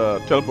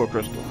teleport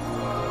crystal.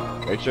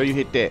 Make sure you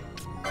hit that.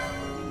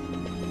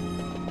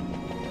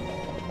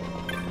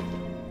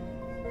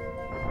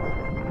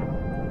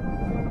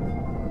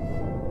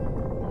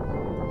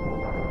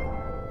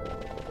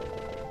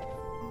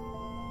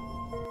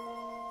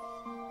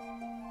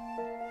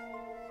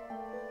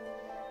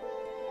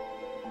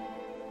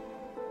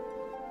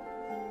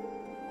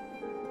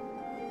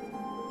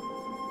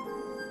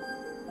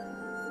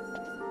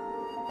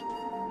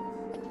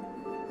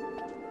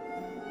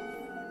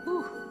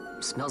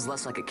 Smells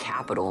less like a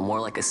capital and more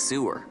like a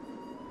sewer.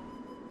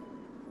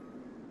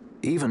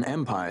 Even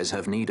empires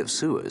have need of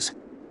sewers.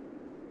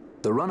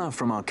 The runoff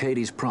from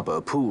Arcades proper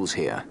pools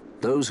here,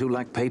 those who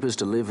lack papers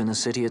to live in the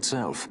city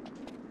itself.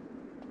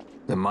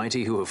 The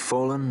mighty who have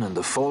fallen, and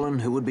the fallen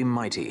who would be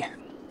mighty.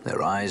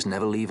 Their eyes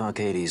never leave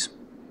Arcades.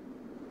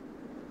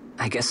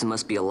 I guess it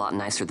must be a lot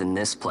nicer than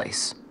this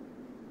place.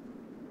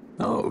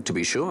 Oh, to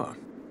be sure.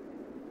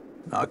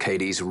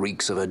 Arcades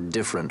reeks of a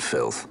different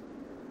filth.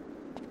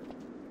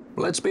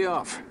 Let's be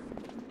off.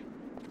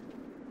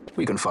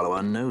 We can follow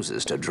our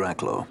noses to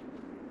Draclo.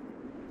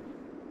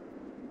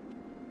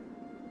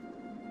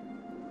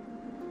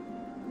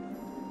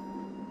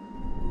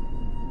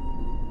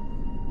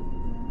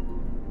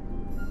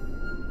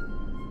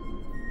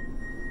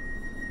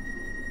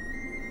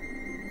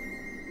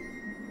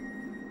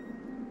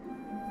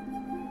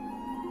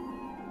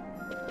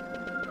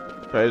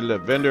 Pay the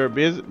vendor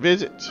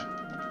visit.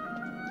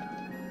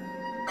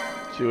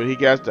 See what he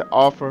got to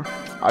offer.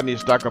 I need to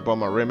stock up on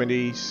my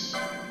remedies.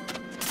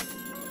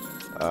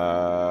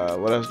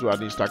 What else do I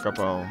need to stock up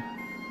on?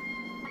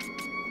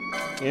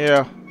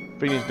 Yeah,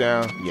 finish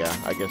down. Yeah,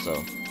 I guess so.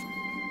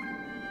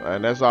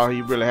 And that's all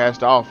he really has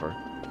to offer.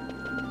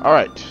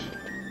 Alright.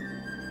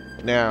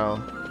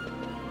 Now,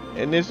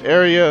 in this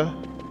area,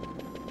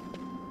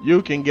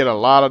 you can get a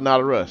lot of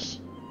Not a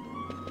Rust.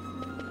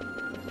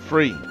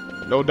 Free.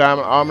 No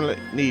diamond armament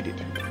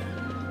needed.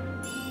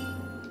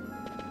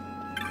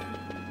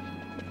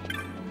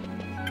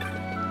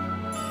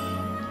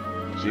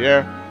 See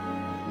there?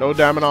 No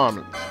diamond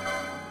armaments.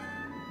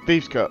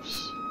 Thieves'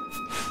 cuffs.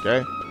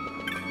 Okay?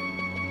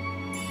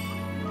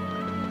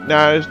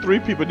 Now, there's three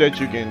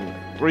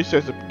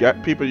sets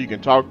of people you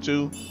can talk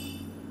to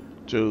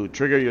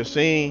trigger your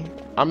scene.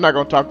 I'm not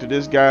going to talk to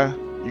this guy.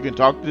 You can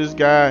talk to this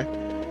guy.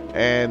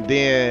 And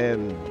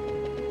then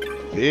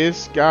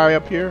this guy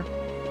up here.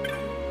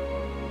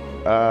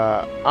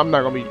 I'm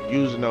not going to be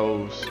using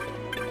those.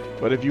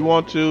 But if you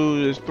want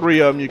to, there's three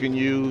of them you can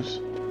use.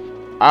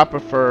 I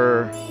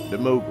prefer the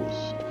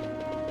Muggles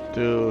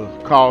to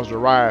cause the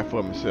riot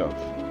for myself.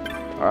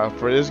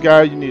 For this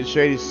guy, you need a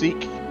Shady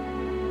Seek.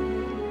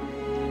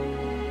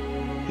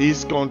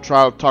 He's going to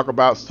try to talk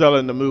about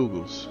selling the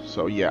Muggles.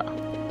 So, yeah.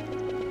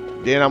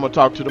 Then I'm going to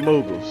talk to the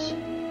Muggles.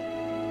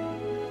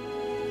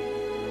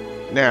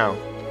 Now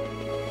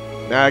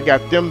I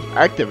got them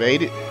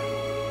activated.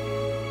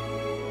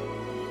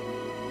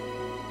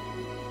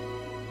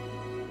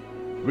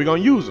 We're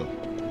going to use them.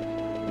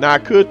 Now I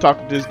could talk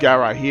to this guy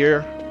right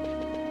here,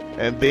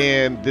 and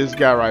then this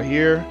guy right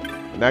here,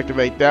 and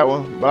activate that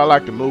one. But I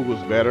like the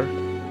Muggles better.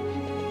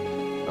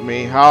 I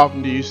mean, how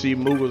often do you see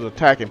Muggles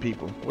attacking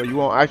people? Well, you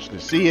won't actually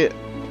see it,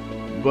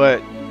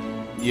 but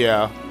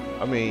yeah,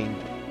 I mean,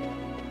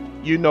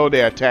 you know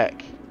they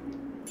attack.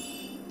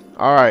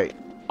 All right.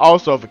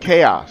 Also for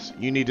Chaos,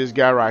 you need this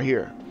guy right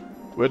here.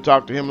 We'll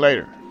talk to him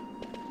later,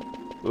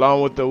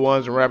 along with the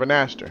ones in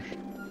Rabbinaster.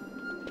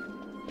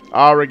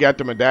 I already got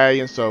the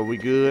medallion, so we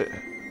good.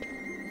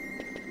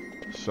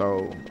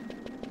 So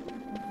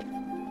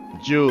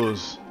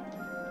Jules.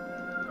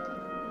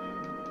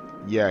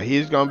 Yeah,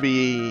 he's gonna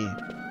be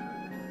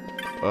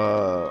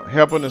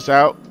helping us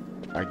out.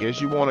 I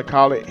guess you want to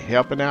call it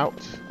helping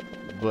out,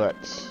 but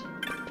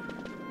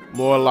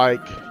more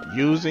like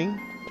using.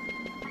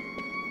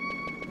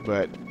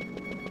 But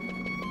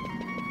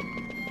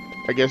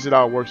I guess it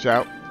all works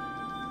out.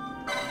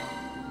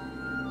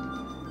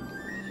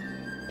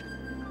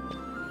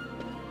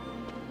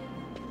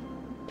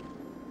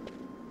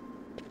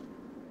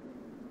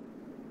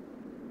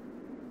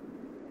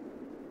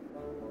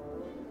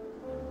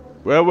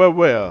 Well, well,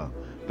 well.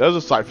 There's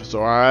a sight for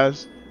sore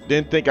eyes.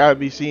 Didn't think I'd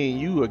be seeing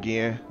you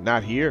again.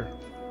 Not here.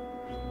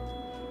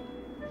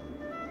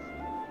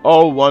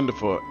 Oh,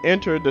 wonderful.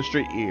 Enter the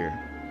street ear.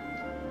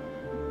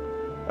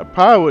 A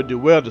pirate would do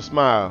well to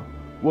smile.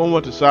 Won't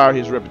want to sour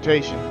his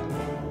reputation.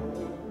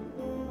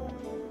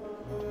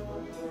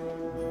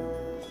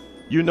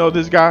 You know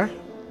this guy?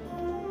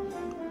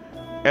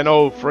 An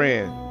old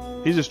friend.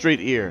 He's a street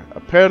ear, a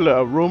peddler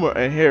of rumor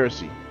and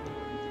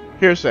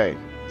hearsay,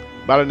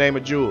 by the name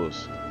of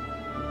Jules.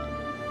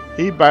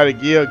 He buy the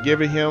gift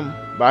given him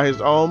by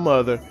his own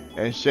mother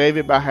and shave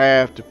it by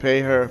half to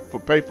pay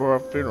for her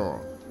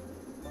funeral.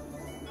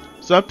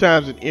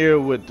 Sometimes an ear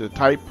with the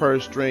tight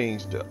purse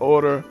strings, the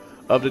order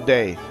of the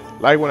day,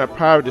 like when a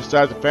pirate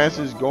decides to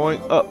fancy is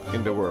going up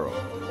in the world.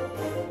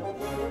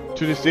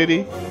 To the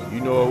city,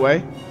 you know a way.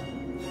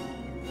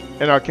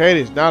 In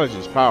Arcadius, knowledge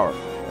is power,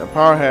 and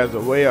power has a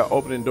way of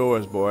opening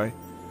doors, boy.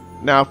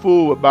 Now a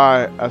fool would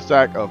buy a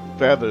sack of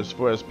feathers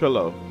for his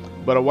pillow,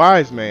 but a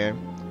wise man,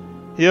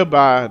 he'll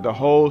buy the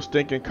whole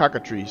stinking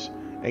cockatrice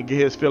and get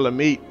his fill of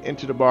meat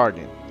into the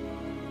bargain.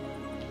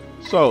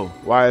 So,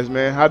 wise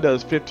man, how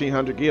does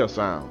 1500 gil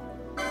sound?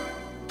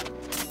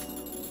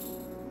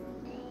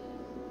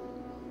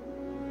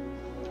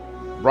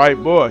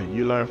 Bright boy,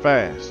 you learn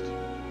fast.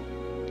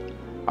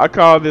 I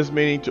call this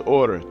meeting to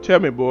order. Tell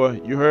me,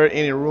 boy, you heard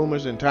any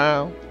rumors in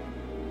town?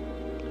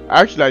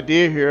 Actually, I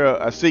did hear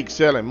a Sikh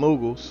selling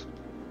Mughals.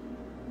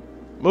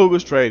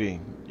 Mughals trading,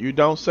 you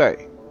don't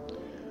say.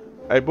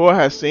 A boy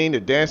has seen the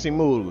dancing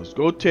Mughals.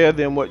 Go tell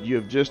them what you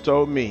have just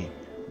told me.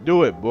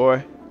 Do it,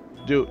 boy.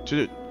 To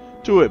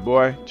it,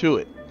 boy. To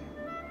it.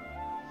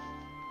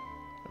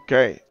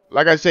 Okay.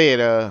 Like I said,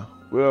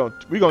 we're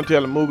gonna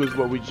tell the Mughals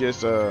what we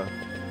just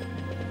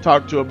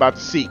talked to about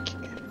the Sikh.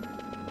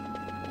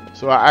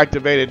 So I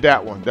activated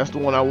that one. That's the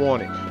one I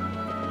wanted.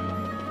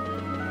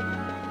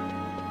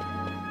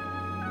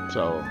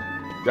 So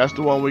that's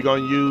the one we're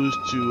gonna use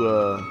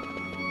to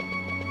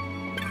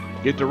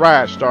get the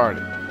riot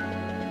started.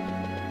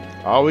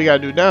 All we gotta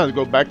do now is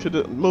go back to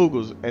the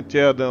Mughals and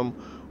tell them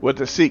what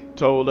the Sikh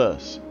told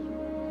us.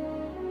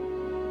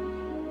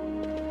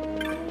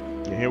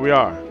 And here we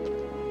are.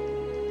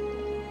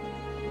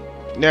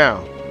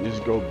 Now,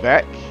 just go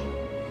back.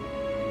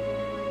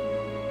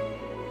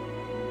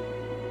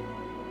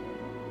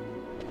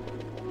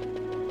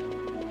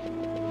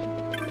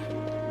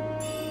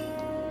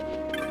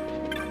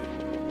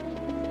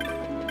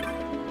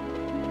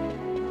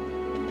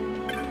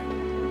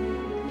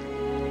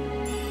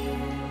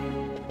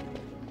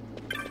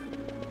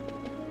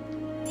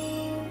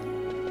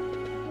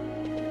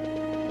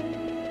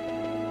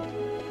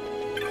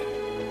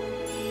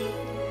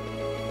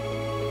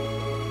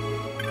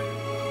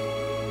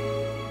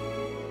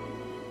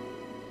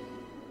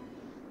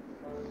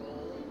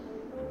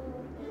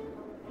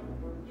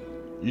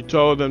 You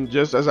told them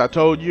just as I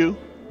told you?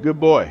 Good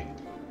boy.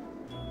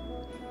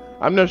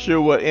 I'm not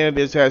sure what any of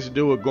this has to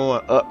do with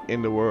going up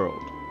in the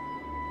world.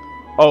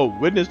 Oh,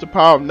 witness the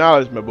power of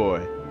knowledge, my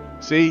boy.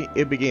 See,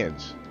 it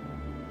begins.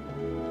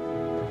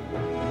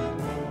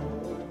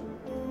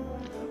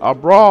 A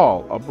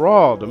brawl,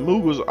 the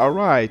Mughals are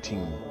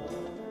rioting.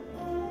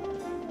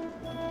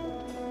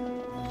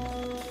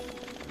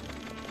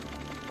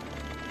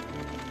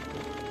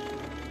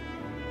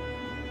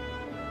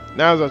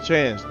 Now's our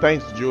chance.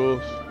 Thanks,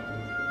 Jules.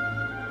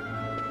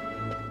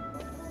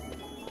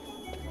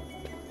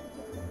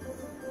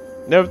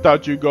 Never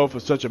thought you'd go for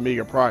such a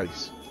meager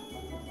price.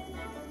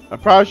 I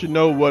probably should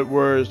know what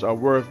words are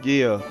worth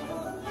gil,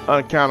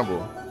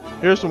 uncountable.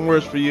 Here's some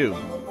words for you.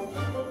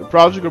 The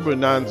prodigal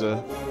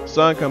bonanza,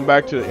 son come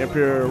back to the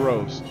imperial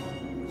roast.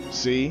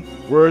 See,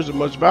 words of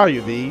much value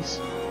these.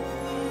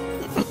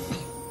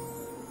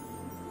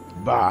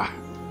 Bah.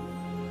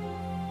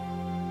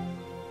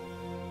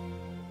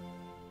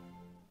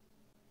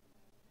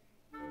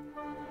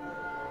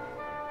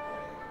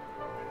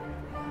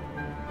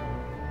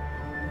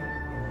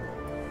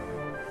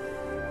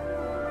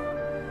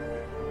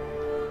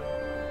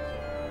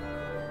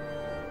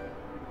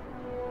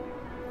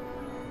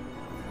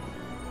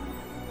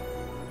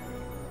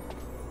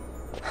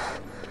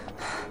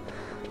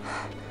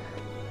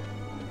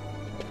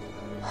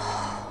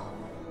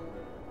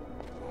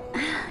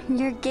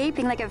 You're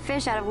gaping like a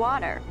fish out of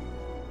water.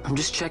 I'm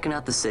just checking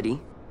out the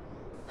city.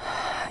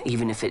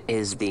 Even if it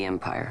is the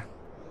Empire.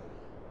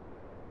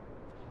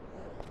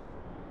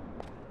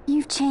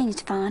 You've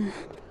changed, Vaughn.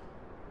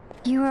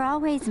 You were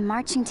always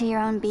marching to your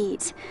own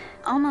beat.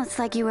 Almost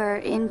like you were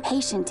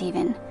impatient,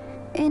 even.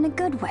 In a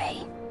good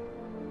way.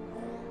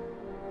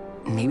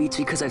 Maybe it's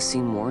because I've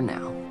seen more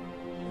now.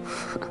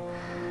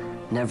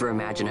 Never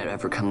imagined I'd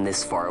ever come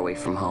this far away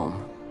from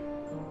home.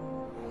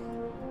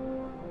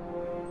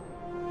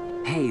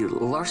 Hey,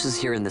 Lars is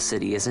here in the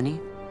city, isn't he?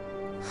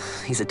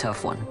 He's a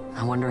tough one.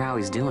 I wonder how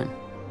he's doing.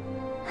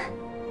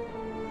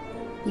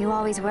 You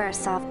always were a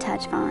soft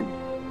touch, Vaughn.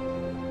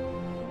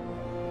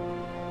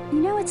 You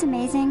know what's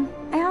amazing?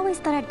 I always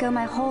thought I'd go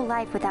my whole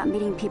life without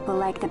meeting people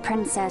like the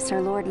Princess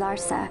or Lord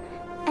Larsa.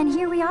 And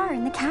here we are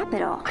in the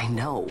capital. I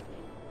know.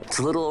 It's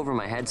a little over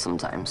my head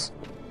sometimes.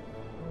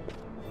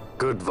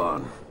 Good,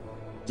 Vaughn.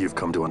 You've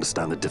come to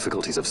understand the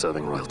difficulties of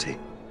serving royalty.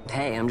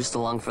 Hey, I'm just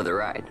along for the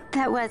ride.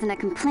 That wasn't a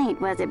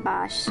complaint, was it,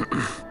 Bosch?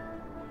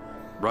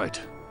 Right.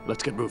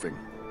 Let's get moving.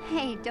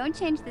 Hey, don't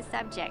change the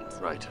subject.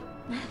 Right.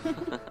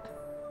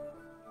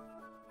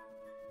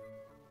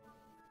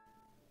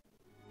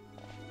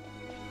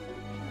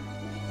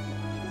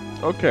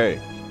 Okay.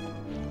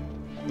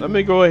 Let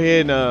me go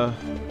ahead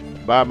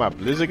and buy my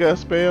Blizziga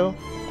spell.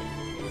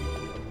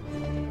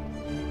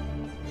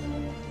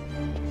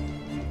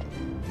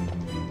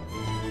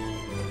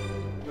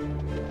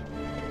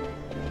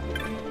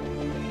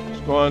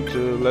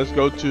 Let's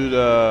go to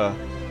the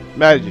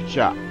magic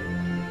shop.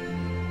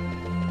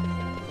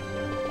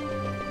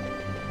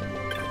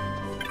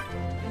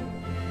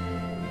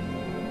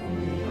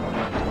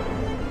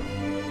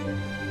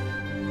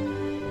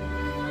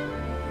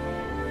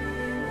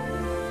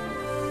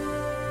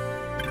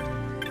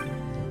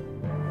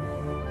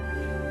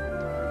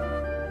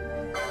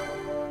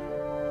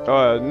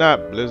 Not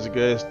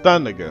Blizziga, it's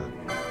Thunderga.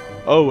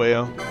 Oh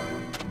well.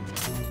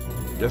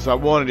 Guess I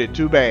wanted it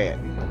too bad.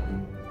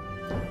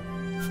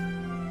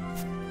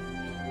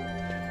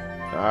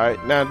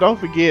 Alright, now don't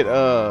forget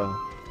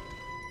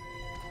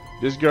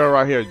this girl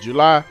right here,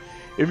 July.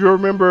 If you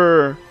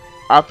remember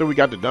after we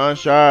got the Dawn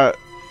Shard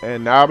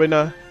and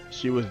Ahriman,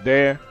 she was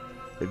there.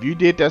 If you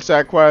did that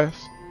side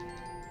quest,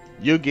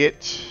 you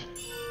get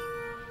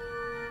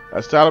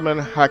a Solomon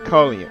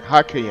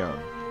Hakayon.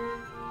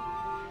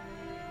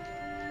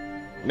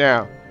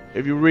 Now,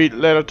 if you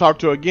let her talk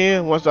to her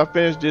again, once I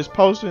finish this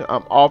posting,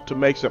 I'm off to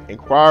make some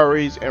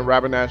inquiries in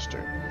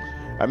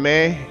Rabanastre. A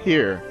man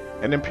here,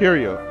 an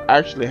Imperial,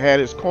 actually had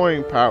his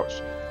coin pouch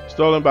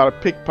stolen by a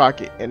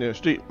pickpocket in the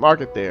street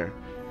market there,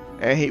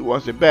 and he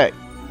wants it back.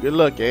 Good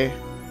luck, eh?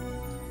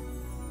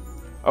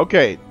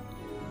 Okay,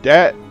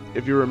 that,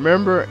 if you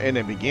remember in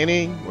the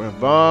beginning when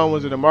Vaughn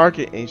was in the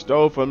market and he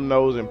stole from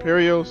those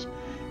Imperials,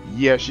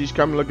 yeah, she's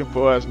coming looking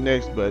for us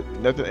next, but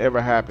nothing ever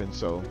happened,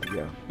 so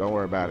yeah, don't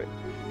worry about it.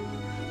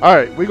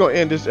 Alright, we're going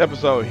to end this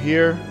episode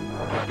here.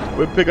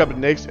 We'll pick up the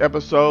next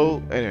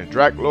episode in the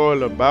Draklor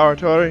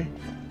Laboratory.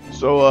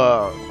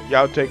 So,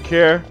 y'all take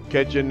care.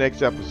 Catch you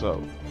next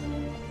episode.